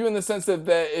agree with you in the sense that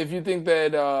if you think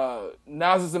that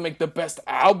Nas doesn't make the best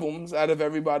albums out of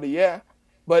everybody, yeah.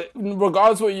 But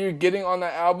regardless of what you're getting on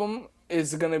that album,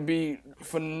 it's gonna be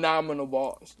phenomenal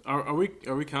bars. Are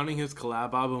we counting his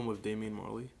collab album with Damian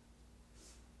Marley?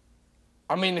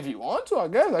 I mean, if you want to, I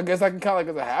guess I can count like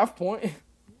as a half point.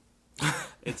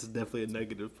 It's definitely a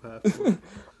negative half.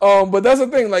 But that's the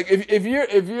thing. Like, if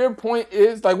your point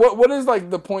is like, what is like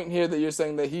the point here that you're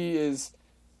saying that he is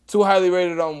too highly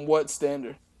rated on what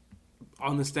standard?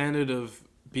 On the standard of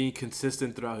being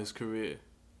consistent throughout his career,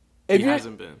 If he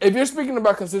hasn't been. If you're speaking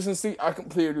about consistency, I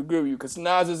completely agree with you because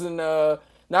Nas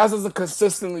doesn't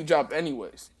consistently drop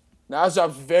anyways. Nas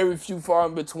drops very few far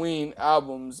in between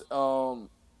albums.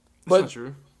 That's not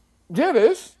true. Yeah, it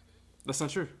is. That's not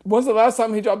true. When's the last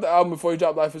time he dropped the album before he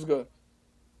dropped Life Is Good?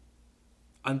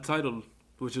 Untitled,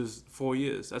 which is 4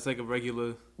 years. That's like a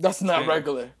regular. That's not Yeah.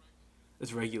 regular.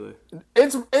 It's regular.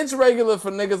 It's regular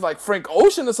for niggas like Frank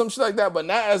Ocean or some shit like that, but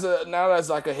not as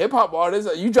like a hip hop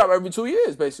artist. You drop every 2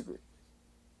 years basically.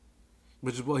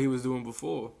 Which is what he was doing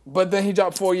before. But then he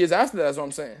dropped 4 years after that. That's what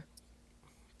I'm saying.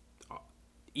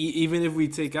 Even if we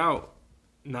take out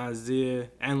Nasir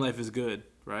and Life Is Good,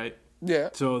 right? Yeah.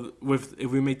 So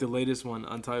if we make the latest one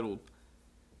Untitled,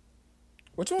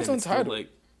 Which one's then it's still, Untitled? like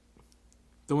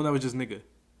the one that was just nigga.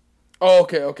 Oh,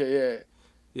 okay, yeah.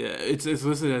 Yeah, it's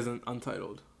listed as an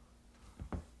Untitled.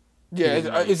 Yeah, You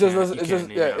can't it's just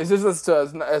name it out.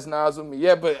 listed as Nas with me.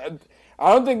 Yeah, but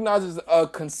I don't think Nas is a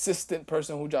consistent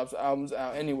person who drops albums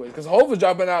out anyway. Because Hov is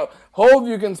dropping out. Hov,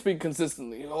 you can speak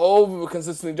consistently. Hov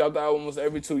consistently dropped the album almost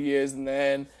every 2 years, and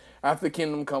then after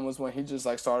Kingdom Come was when he just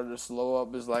like started to slow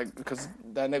up. It's like because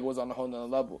that nigga was on a whole nother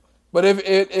level. But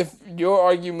if your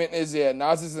argument is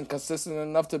Nas isn't consistent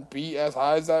enough to be as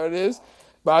high as that it is,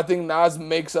 but I think Nas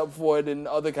makes up for it in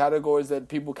other categories that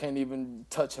people can't even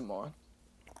touch him on.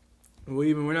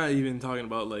 We're not even talking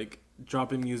about like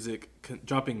dropping music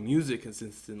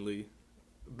consistently.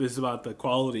 It's about the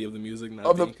quality of the music, not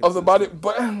of the body.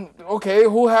 But okay,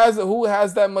 who has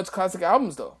that much classic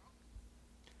albums though?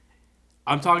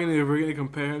 I'm talking if we're gonna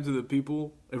compare him to the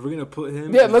people, if we're gonna put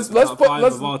him Let's top put five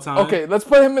of all time. Okay, let's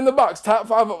put him in the box. Top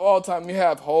 5 of all time. You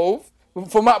have Hov.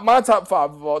 For my top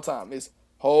 5 of all time is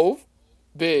Hov,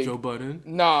 Big, Joe Budden,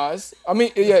 Nas. I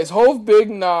mean, yeah, it's Hov, Big,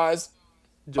 Nas,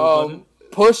 Joe Budden.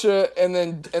 Pusha, and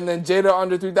then Jada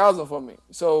under 3,000 for me.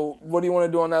 So what do you want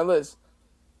to do on that list?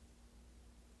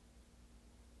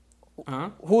 Huh?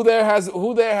 Who there has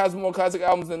more classic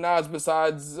albums than Nas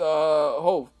besides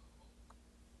Hov?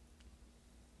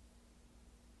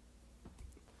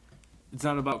 It's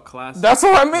not about classic. That's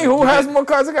what I mean. Who has more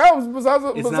classic albums besides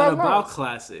It's besides not about Nas?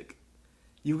 classic.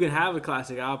 You can have a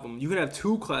classic album. You can have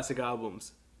 2 classic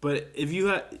albums. But if you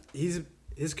have his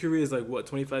career is like what,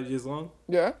 25 years long?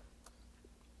 Yeah.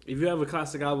 If you have a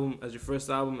classic album as your first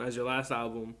album, as your last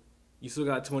album, you still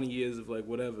got 20 years of like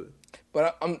whatever.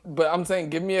 But I'm saying,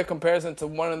 give me a comparison to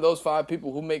one of those 5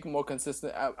 people who make more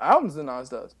consistent albums than Nas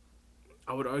does.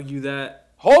 I would argue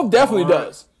that Hov definitely Bar-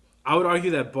 does. I would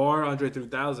argue that bar Andre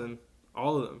 3000,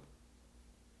 all of them.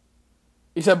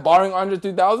 You said barring under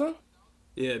 3,000?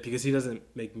 Yeah, because he doesn't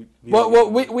make music.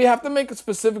 Well, we have to make a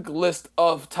specific list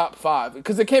of top 5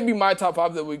 because it can't be my top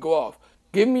 5 that we go off.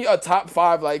 Give me a top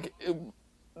 5, like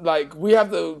we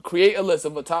have to create a list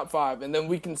of a top 5, and then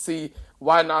we can see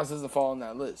why Nas doesn't fall on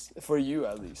that list for you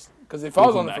at least. Because it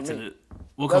falls on it for me.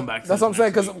 We'll come back to that's what I'm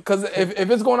saying. Because if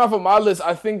it's going off of my list,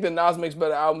 I think that Nas makes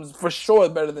better albums for sure,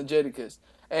 better than Jadakiss.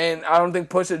 And I don't think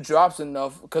Pusha drops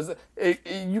enough because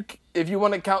if you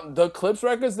want to count the Clips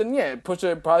records, then yeah,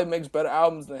 Pusha probably makes better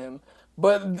albums than him.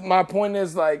 But my point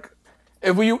is like,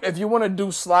 if you want to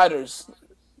do sliders,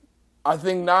 I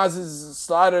think Nas's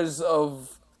sliders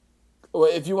of, or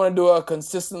if you want to do a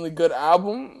consistently good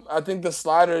album, I think the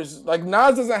sliders, like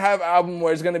Nas doesn't have an album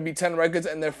where it's gonna be 10 records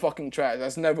and they're fucking trash.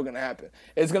 That's never gonna happen.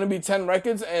 It's gonna be 10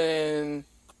 records and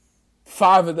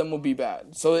 5 of them will be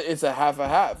bad. So it's a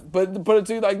half. But to put it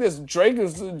to you like this, Drake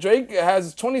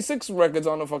has 26 records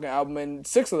on the fucking album and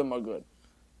 6 of them are good.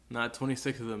 Not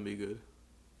 26 of them be good.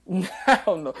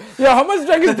 Hell no. Yeah, how much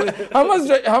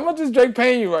is Drake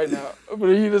paying you right now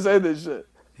for you to say this shit?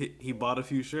 He bought a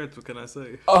few shirts. What can I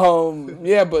say?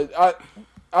 Yeah, but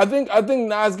I think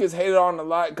Nas gets hated on a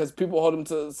lot because people hold him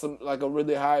to some like a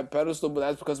really high pedestal, but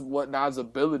that's because of what Nas'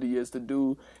 ability is to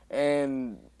do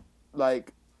and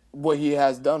like what he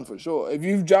has done for sure. If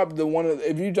you drop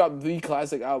the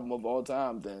classic album of all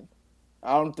time, then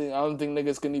I don't think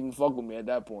niggas can even fuck with me at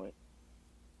that point.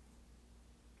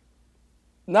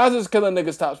 Nas is killing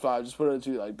niggas top 5. Just put it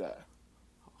to you like that.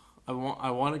 I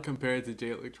want to compare it to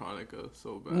Jay Electronica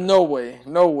so bad. No way.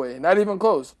 Not even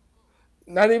close.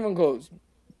 Jay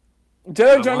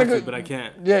Electronica, but I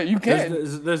can't. Yeah, you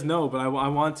can. There's no, but I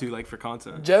want to, like, for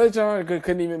content. Jay Electronica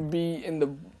couldn't even be in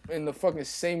the fucking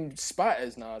same spot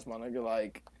as Nas, my nigga.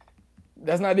 Like,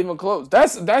 that's not even close.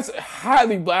 That's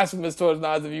highly blasphemous towards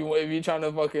Nas if you're trying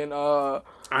to fucking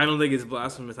I don't think it's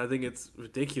blasphemous. I think it's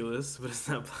ridiculous, but it's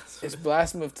not blasphemous. It's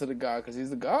blasphemous to the guy because he's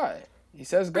the guy. He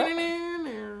says God.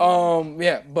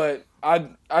 Yeah, but I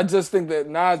just think that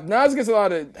Nas gets a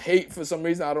lot of hate for some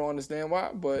reason. I don't understand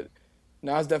why, but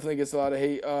Nas definitely gets a lot of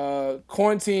hate.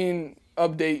 Quarantine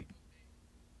update.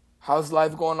 How's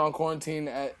life going on quarantine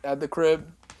at the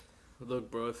crib? Look,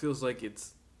 bro, it feels like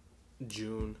it's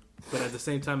June, but at the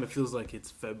same time, it feels like it's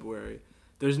February.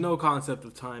 There's no concept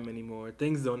of time anymore.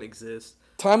 Things don't exist.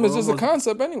 Time is just a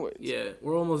concept anyway. Yeah,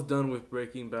 we're almost done with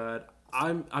Breaking Bad.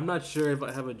 I'm not sure if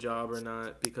I have a job or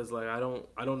not because like I don't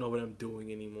know what I'm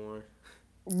doing anymore.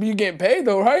 You getting paid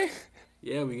though, right?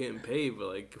 Yeah, we getting paid, but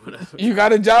like whatever. You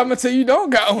got a job until you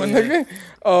don't got one, nigga.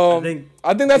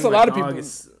 I think that's a lot of people.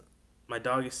 My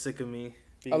dog is sick of me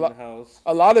being in the house.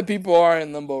 A lot of people are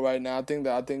in limbo right now. I think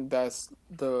that's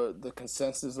the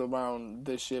consensus around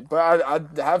this shit. But I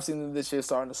have seen that this shit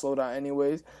starting to slow down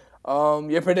anyways.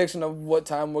 Your prediction of what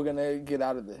time we're gonna get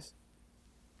out of this?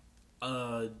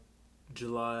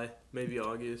 July, maybe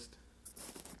August.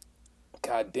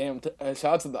 God damn. Shout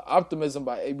out to the optimism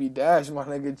by AB Dash, my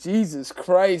nigga. Jesus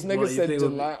Christ. Nigga said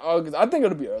July, August. I think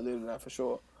it'll be earlier than that for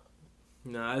sure.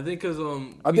 Nah, I think because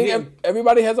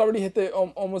everybody has already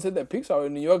almost hit their peaks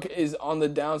already. New York is on the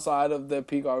downside of their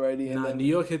peak already. And then, New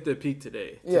York hit their peak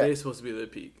today. Yeah. Today's supposed to be their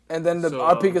peak. And then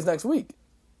our peak is next week.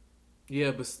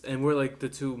 Yeah, and we're like the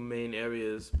 2 main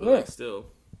areas, but like still,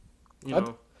 you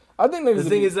know. I think the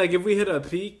thing is like if we hit a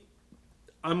peak,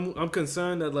 I'm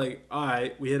concerned that like, all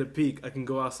right, we hit a peak. I can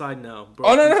go outside now, bro.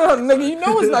 Oh no, nigga, you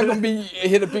know it's not gonna be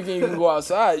hit a peak and you can go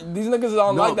outside. These niggas are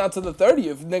on lockdown to the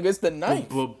 30th, nigga. It's the 9th.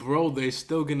 But bro, they're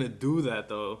still gonna do that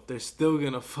though. They're still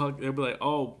gonna fuck. They'll be like,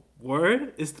 oh,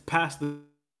 word, it's past the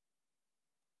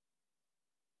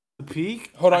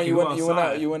peak. Hold on, you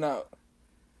went out.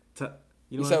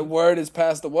 You said word is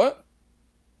past the what?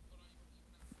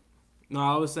 No,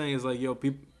 I was saying is like, yo,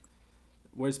 people.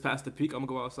 Where's past the peak? I'm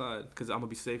gonna go outside because I'm gonna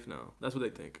be safe now. That's what they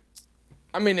think.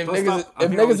 I mean, if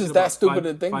niggas is that stupid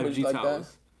to think like that,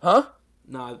 huh?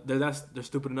 Nah, they're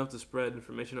stupid enough to spread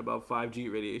information about 5G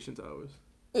radiation towers.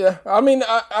 Yeah, I mean,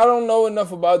 I don't know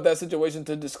enough about that situation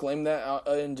to disclaim that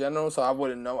in general, so I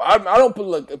wouldn't know. I don't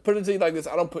put it to you like this.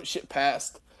 I don't put shit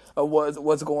past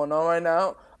what's going on right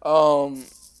now.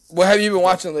 What have you been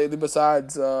watching lately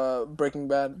besides Breaking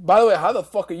Bad? By the way, how the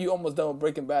fuck are you almost done with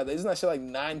Breaking Bad? Isn't that shit like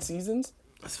 9 seasons?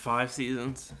 It's 5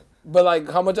 seasons. But like,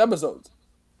 how much episodes?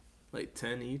 Like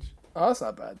 10 each. Oh, that's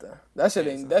not bad then. That shit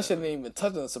ain't even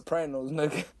touching the Sopranos,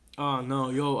 nigga. Oh no,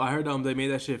 yo! I heard they made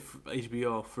that shit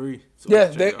HBO free. So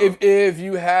yeah, if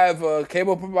you have a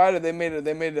cable provider, they made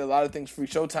a lot of things free.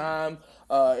 Showtime,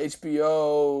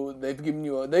 HBO, they've given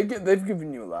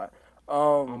you a lot.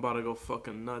 I'm about to go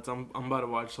fucking nuts. I'm about to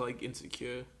watch like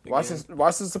Insecure. Watch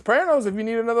The Sopranos if you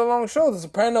need another long show. The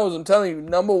Sopranos, I'm telling you,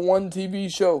 number 1 TV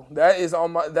show. That is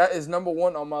number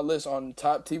 1 on my list on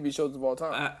top TV shows of all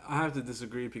time. I have to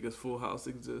disagree because Full House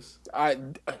exists.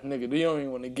 Nigga, you don't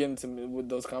even want to get into me with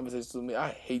those conversations with me. I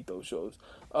hate those shows.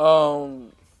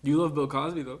 You love Bill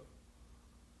Cosby though.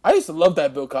 I used to love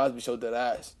that Bill Cosby show. That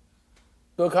ass.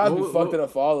 Bill Cosby fucked it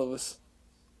up for all of us.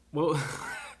 Well.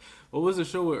 What was the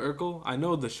show with Urkel? I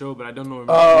know the show, but I don't know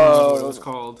what it was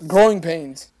called. Growing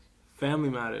Pains. Family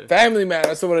Matter.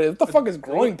 That's what it is. What the fuck is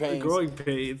Growing Pains? Growing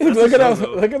Pains. Look it up.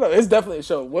 It's definitely a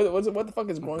show. What the fuck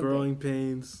is Growing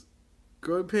Pains?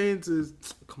 Growing Pains is...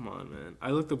 Come on, man.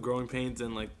 I looked up Growing Pains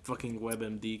and, like, fucking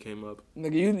WebMD came up.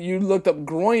 Nigga, you looked up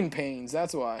Growing Pains.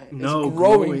 That's why. No, it's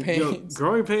Growing Pains.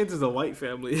 Growing Pains is a white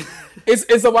family.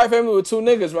 it's a white family with 2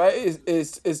 niggas, right?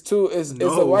 It's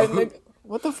a white nigga.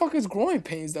 What the fuck is Growing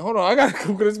Pains? Then hold on, I gotta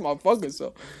Google this motherfucker.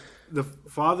 So, the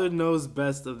father knows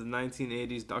best of the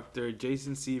 1980s. Dr.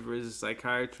 Jason Seaver is a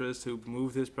psychiatrist who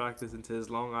moved his practice into his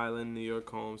Long Island, New York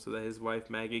home so that his wife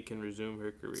Maggie can resume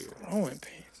her career. Growing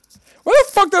Pains. Where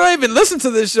the fuck did I even listen to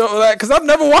this show? Because I've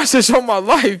never watched this show in my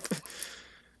life.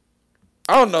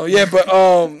 I don't know. Yeah, but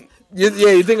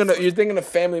you're thinking of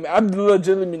Family Man. I've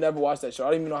legitimately never watched that show.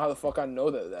 I don't even know how the fuck I know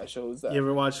that show is that. You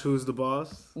ever watch Who's the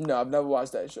Boss? No, I've never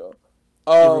watched that show.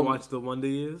 You ever watched The Wonder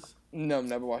Years? No, I've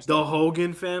never watched The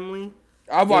Hogan Family?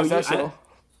 I've watched that show.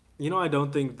 I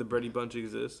don't think the Brady Bunch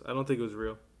exists. I don't think it was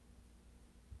real.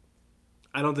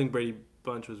 I don't think Brady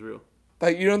Bunch was real.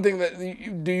 Like, you don't think that...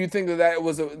 Do you think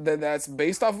that's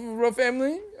based off of a real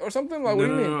family or something? Like, what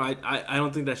do you mean? No. I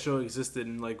don't think that show existed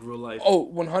in, like, real life.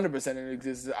 Oh, 100% it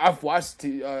exists. I've watched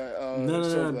shows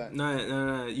of that.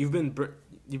 No. You've been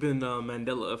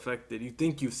Mandela affected. You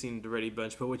think you've seen the Brady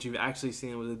Bunch, but what you've actually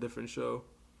seen was a different show.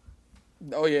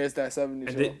 Oh yeah, it's that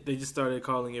 70s show. And they just started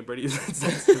calling it Brady Bunch.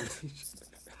 That's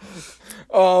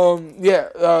all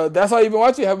you've been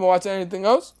watching? You haven't watched anything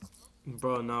else?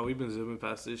 Bro, no, we've been zooming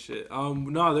past this shit.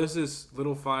 No, there's this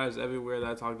Little Fires Everywhere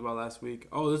that I talked about last week.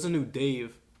 Oh, there's a new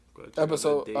Dave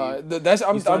episode. I think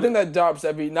that drops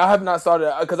every. Now I have not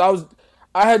started because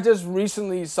I had just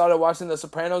recently started watching The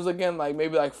Sopranos again, like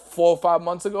maybe like 4 or 5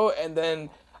 months ago, and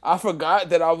then I forgot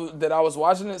that I was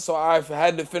watching it, so I've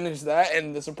had to finish that.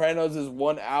 And The Sopranos is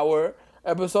 1 hour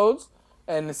episodes,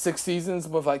 and 6 seasons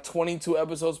with like 22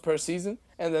 episodes per season,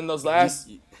 and then those last.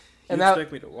 You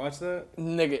expect me to watch that?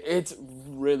 Nigga, it's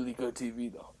really good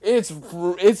TV though. It's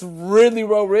really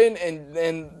well written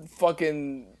and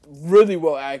fucking really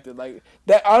well acted. Like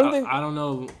that. I don't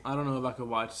know if I could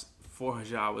watch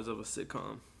 400 hours of a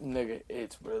sitcom. Nigga,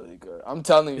 it's really good. I'm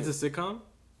telling you. It's a sitcom?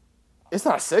 It's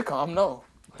not a sitcom, no.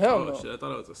 Hell no. Shit, I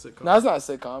thought it was a sitcom. No, it's not a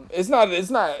sitcom. It's not.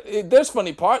 There's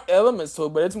funny elements to it,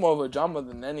 but it's more of a drama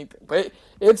than anything. But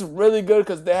it's really good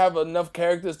because they have enough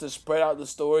characters to spread out the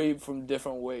story from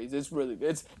different ways. It's really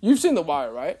good. You've seen The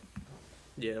Wire, right?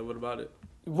 Yeah, what about it?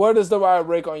 Where does The Wire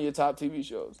rank on your top TV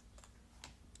shows?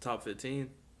 Top 15.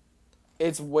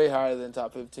 It's way higher than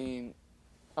top 15.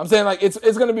 I'm saying like it's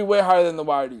gonna be way higher than The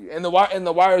Wire to you. And The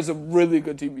Wire is a really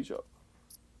good TV show.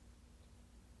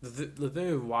 The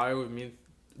thing with Wire with me,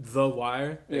 The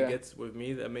Wire that Yeah. gets with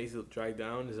me that makes it drag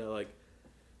down is that like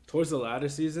towards the latter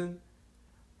season,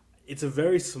 it's a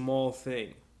very small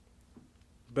thing.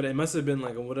 But it must have been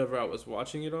like on whatever I was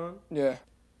watching it on. Yeah.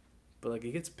 But like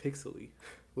it gets pixely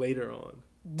later on.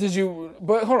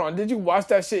 But hold on, did you watch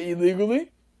that shit illegally?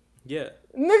 Yeah.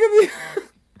 Nigga,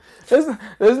 this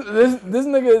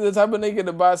nigga is the type of nigga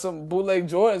to buy some bootleg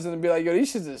Jordans and be like, yo,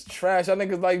 these shits is trash. Y'all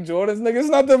niggas like Jordans. Nigga, it's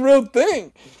not the real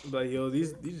thing. Like, yo,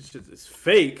 these shits is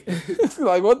fake.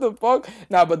 Like, what the fuck?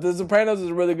 Nah, but The Sopranos is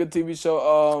a really good TV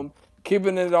show.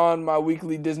 Keeping it on my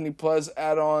weekly Disney Plus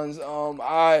add-ons.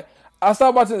 I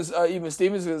started watching this, Even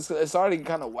Stevens because it started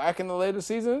kind of whack in the later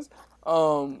seasons.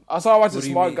 I started watching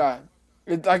Smart Guy.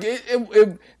 They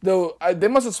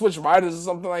must have switched writers or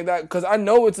something like that because I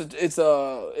know it's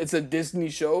a Disney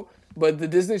show, but the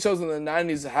Disney shows in the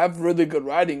 90s have really good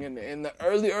writing in it. In the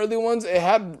early ones, it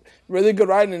had really good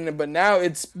writing in it, but now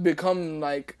it's become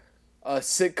like a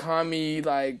sitcom-y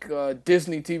like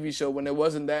Disney TV show when it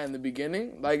wasn't that in the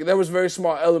beginning. Like there was very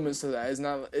small elements to that.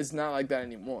 It's not like that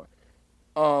anymore.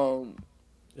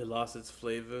 It lost its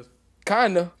flavor.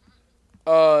 Kinda.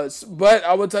 But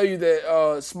I will tell you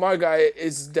that Smart Guy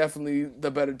is definitely the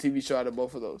better TV show out of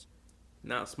both of those.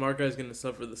 Now, Smart Guy's gonna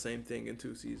suffer the same thing in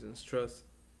 2 seasons. Trust.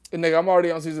 And nigga, I'm already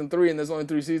on season 3, and there's only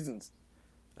 3 seasons.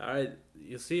 All right,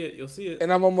 you'll see it.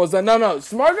 And I'm almost done. No,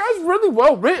 Smart Guy's really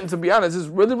well written. To be honest, it's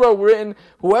really well written.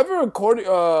 Whoever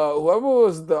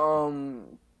was the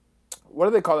what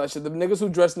do they call that shit? The niggas who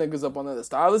dress niggas up on there, the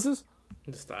stylists.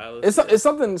 The stylist. It's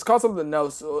something. It's called something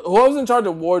else. Whoever's in charge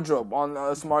of wardrobe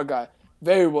on Smart Guy,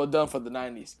 very well done for the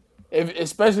 '90s.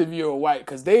 Especially if you were white,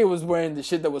 because they was wearing the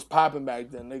shit that was popping back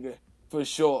then, nigga, for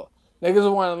sure. Niggas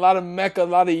were wearing a lot of Mecca, a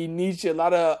lot of Nietzsche, a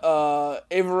lot of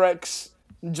Averex,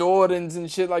 Jordans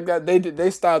and shit like that.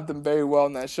 They styled them very well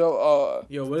in that show.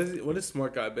 Yo, what is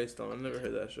Smart Guy based on? I've never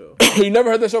heard that show. You never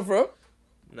heard that show for real?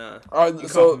 Nah. Alright, You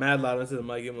so coughed mad loud into the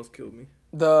mic, it almost killed me.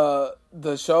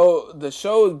 the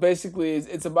show is basically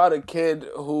it's about a kid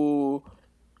who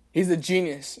he's a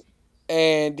genius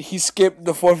and he skipped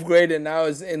the 4th grade and now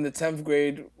is in the 10th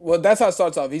grade. Well, that's how it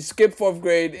starts off. He skipped 4th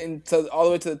grade into all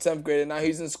the way to the 10th grade and now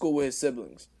he's in school with his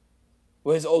siblings,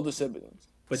 with his older siblings.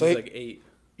 But So he's like 8.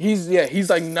 He's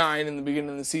like 9 in the beginning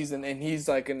of the season and he's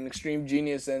like an extreme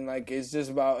genius and like it's just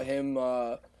about him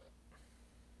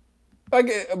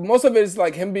most of it is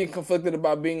like him being conflicted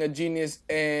about being a genius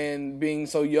and being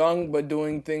so young, but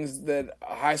doing things that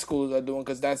high schoolers are doing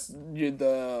because that's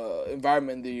the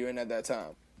environment that you're in at that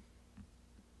time.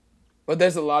 But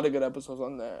there's a lot of good episodes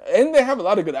on there, and they have a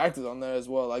lot of good actors on there as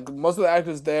well. Like most of the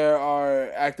actors there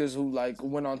are actors who like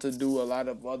went on to do a lot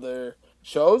of other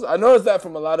shows. I noticed that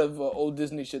from a lot of old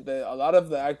Disney shit that a lot of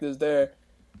the actors there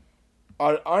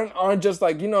aren't just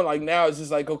like, you know, like now it's just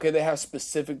like, okay, they have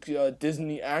specific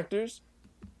Disney actors.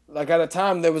 Like at a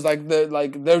time there was like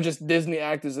they're just Disney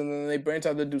actors and then they branched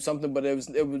out to do something, but it was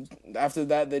after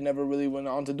that they never really went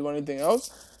on to do anything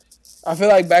else. I feel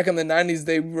like back in the 90s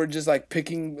they were just like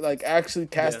picking, like actually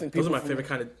casting people. Those are my favorite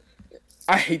kind of.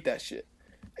 I hate that shit.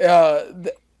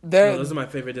 Those are my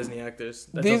favorite Disney actors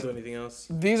that don't do anything else.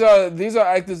 These are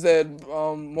actors that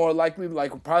more likely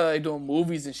like probably like doing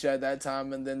movies and shit at that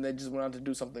time, and then they just went on to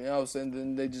do something else, and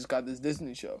then they just got this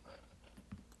Disney show.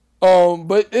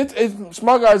 But it's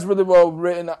Smart Guy is really well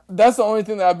written. That's the only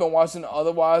thing that I've been watching.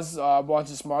 Otherwise, I'm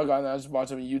watching Smart Guy and I just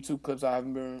watching YouTube clips. I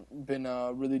haven't been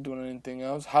really doing anything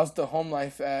else. How's the home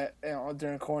life at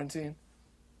during quarantine?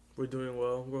 We're doing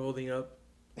well. We're holding up.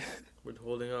 We're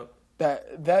holding up.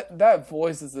 That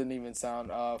voice doesn't even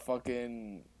sound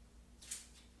fucking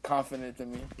confident to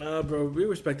me. Nah, bro, we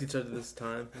respect each other this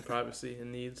time and privacy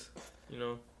and needs, you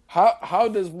know. How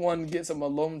does one get some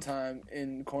alone time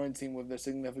in quarantine with their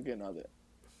significant other?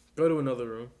 Go to another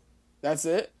room. That's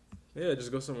it? Yeah,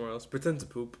 just go somewhere else. Pretend to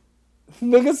poop.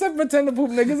 Niggas said pretend to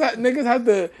poop. Niggas have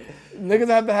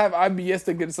to have IBS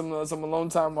to get some alone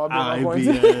time while being on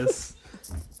quarantine. IBS.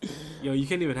 Yo, you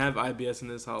can't even have IBS in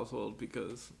this household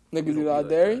because Niggas eat all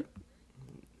dairy?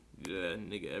 Yeah,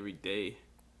 nigga, every day.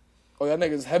 Oh, y'all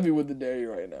niggas heavy with the dairy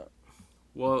right now.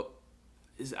 Well,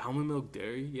 is almond milk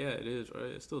dairy? Yeah, it is,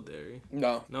 right? It's still dairy.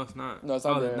 No, it's not. No, it's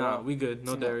not dairy. Nah, No. we good.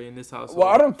 No dairy in this household. Well,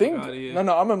 I don't think.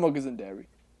 No, almond milk isn't dairy.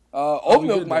 Oat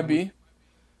milk might be.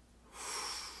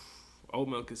 Oat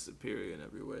milk is superior in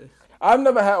every way. I've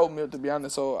never had oat milk, to be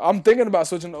honest, so I'm thinking about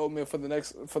switching to oat milk for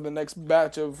the next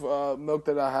batch of milk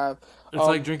that I have. It's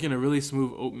like drinking a really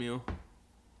smooth oatmeal.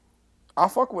 I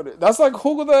fuck with it. That's like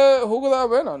jugo de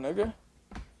avena, nigga.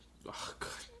 Oh, God,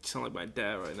 you sound like my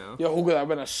dad right now. Yo, jugo de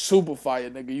avena super fire,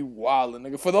 nigga. You wildin',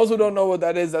 nigga. For those who don't know what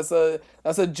that is, that's a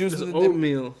juice. It's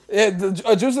oatmeal.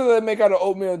 A juice that they make out of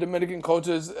oatmeal in Dominican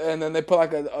cultures, and then they put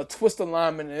like a twist of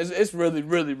lime in it. It's really,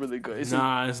 really, really good. It's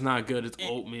not good. It's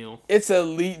oatmeal. It's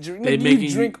elite drink.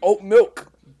 You drink oat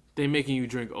milk. They making you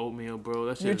drink oatmeal, bro.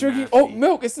 That shit You're is drinking nasty. oat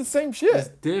milk. It's the same shit. It's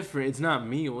different. It's not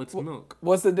meal. It's milk.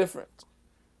 What's the difference?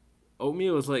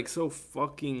 Oatmeal is like so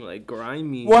fucking like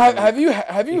grimy. Well, have you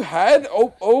had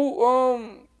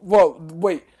well,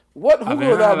 wait. What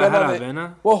jugo de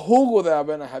avena? What jugo de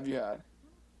avena have you had?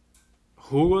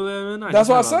 Jugo de avena? That's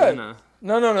what I said.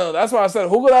 No. That's what I said.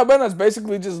 Jugo de avena is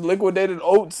basically just liquidated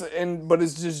oats, but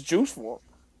it's just juice form.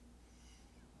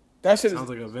 That shit sounds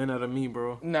like avena to me,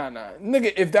 bro. Nah,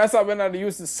 nigga. If that's avena to you,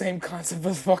 it's the same concept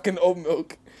as fucking oat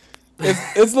milk.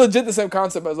 It's legit the same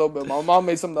concept as oat milk. My mom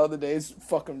made some the other day. It's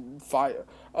fucking fire.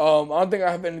 I don't think I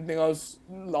have anything else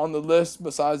on the list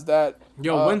besides that.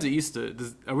 Yo, when's Easter?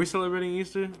 Are we celebrating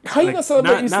Easter? How you gonna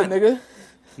celebrate Easter, nigga?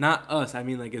 Not us. I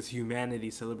mean, like, it's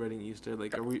humanity celebrating Easter.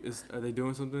 Like, are they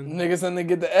doing something? Niggas and they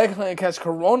get the eggplant and catch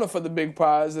corona for the big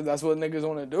prize if that's what niggas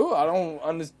want to do. I don't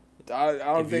understand. I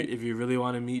don't think if you really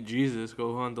want to meet Jesus,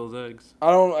 go hunt those eggs.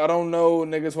 I don't know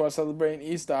niggas who are celebrating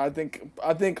Easter. I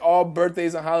think all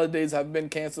birthdays and holidays have been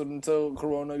canceled until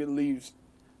corona leaves.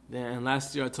 Yeah, and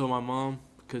last year I told my mom,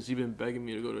 because she been begging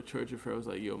me to go to church with her. I was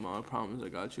like, yo, mom, I promise I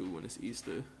got you when it's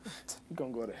Easter. You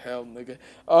gonna go to hell, nigga.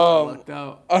 Lucked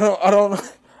out. I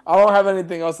don't have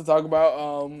anything else to talk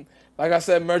about. Like I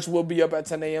said, merch will be up at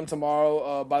 10 a.m.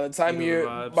 tomorrow. By the time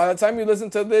you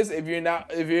listen to this, if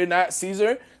you're not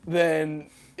Caesar, then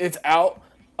it's out.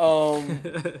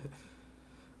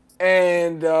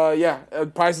 And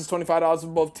price is $25 for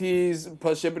both tees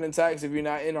plus shipping and tax if you're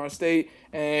not in our state.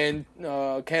 And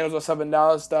candles are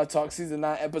 $7. Star Talk Season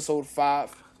 9, Episode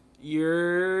 5.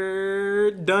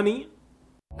 You're Dunny.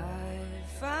 I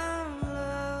found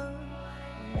love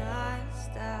when I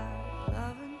stopped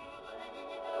loving.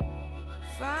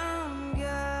 Found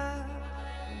God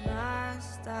when I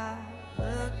stopped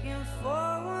looking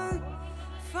for one.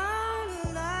 Found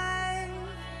a life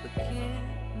but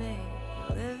can't make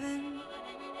a living.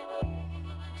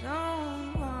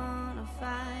 Don't wanna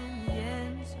find the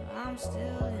end, so I'm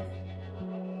still in it.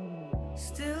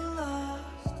 Still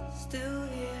lost, still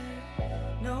here.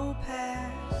 No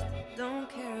past, don't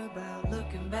care about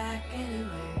looking back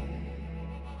anyway.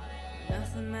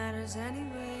 Nothing matters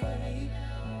anyway.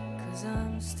 'Cause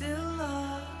I'm still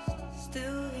lost,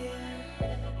 still here.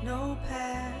 No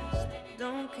past,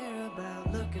 don't care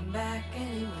about looking back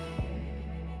anyway.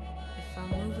 If I'm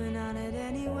moving on it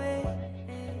anyway.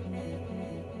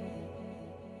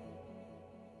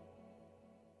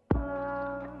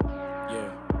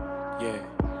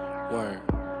 Word.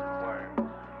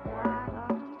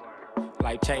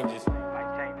 Life changes.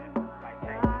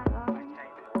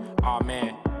 Aw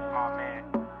man.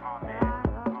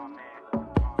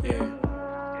 Yeah.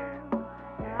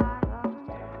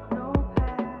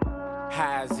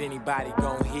 How's anybody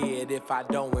gon' hear it if I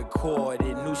don't record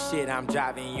it? New shit I'm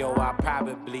driving, yo, I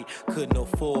probably couldn't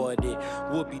afford it.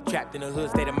 Would be trapped in a hood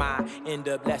state of mind, end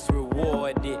up less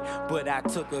rewarded. But I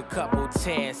took a couple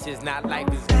chances, now life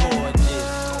is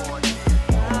gorgeous.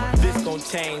 This gon'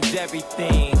 change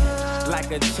everything.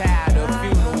 Like a child, a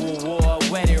funeral war,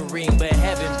 a wedding ring. But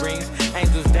heaven brings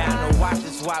angels down to watch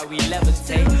us while we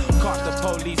levitate. Caught the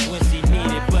police when she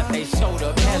needed, but they showed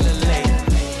up hella late.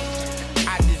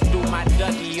 I just do my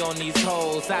Dougie on these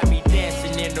hoes. I be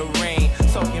dancing in the rain,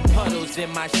 soaking puddles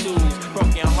in my shoes.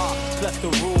 Broken heart, plus the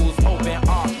rules. Open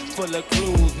art, full of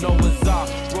clues. Noah's Ark,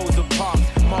 Rosa Parks.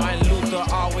 Martin Luther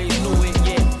always knew it,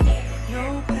 yeah.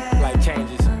 No past, Life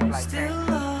changes. still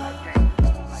lost,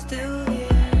 still here.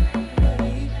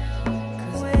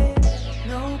 'Cause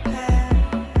no past,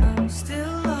 I'm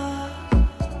still lost,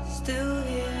 still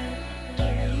here.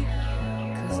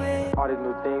 'Cause all these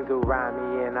new things around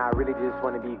me, and I really just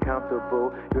wanna be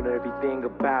comfortable. You know everything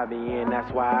about me, and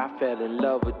that's why I fell in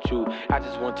love with you. I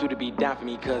just want you to be down for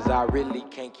me, 'cause I really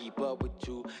can't keep up with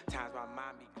you. Times my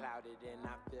mind be clouded, and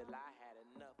I feel like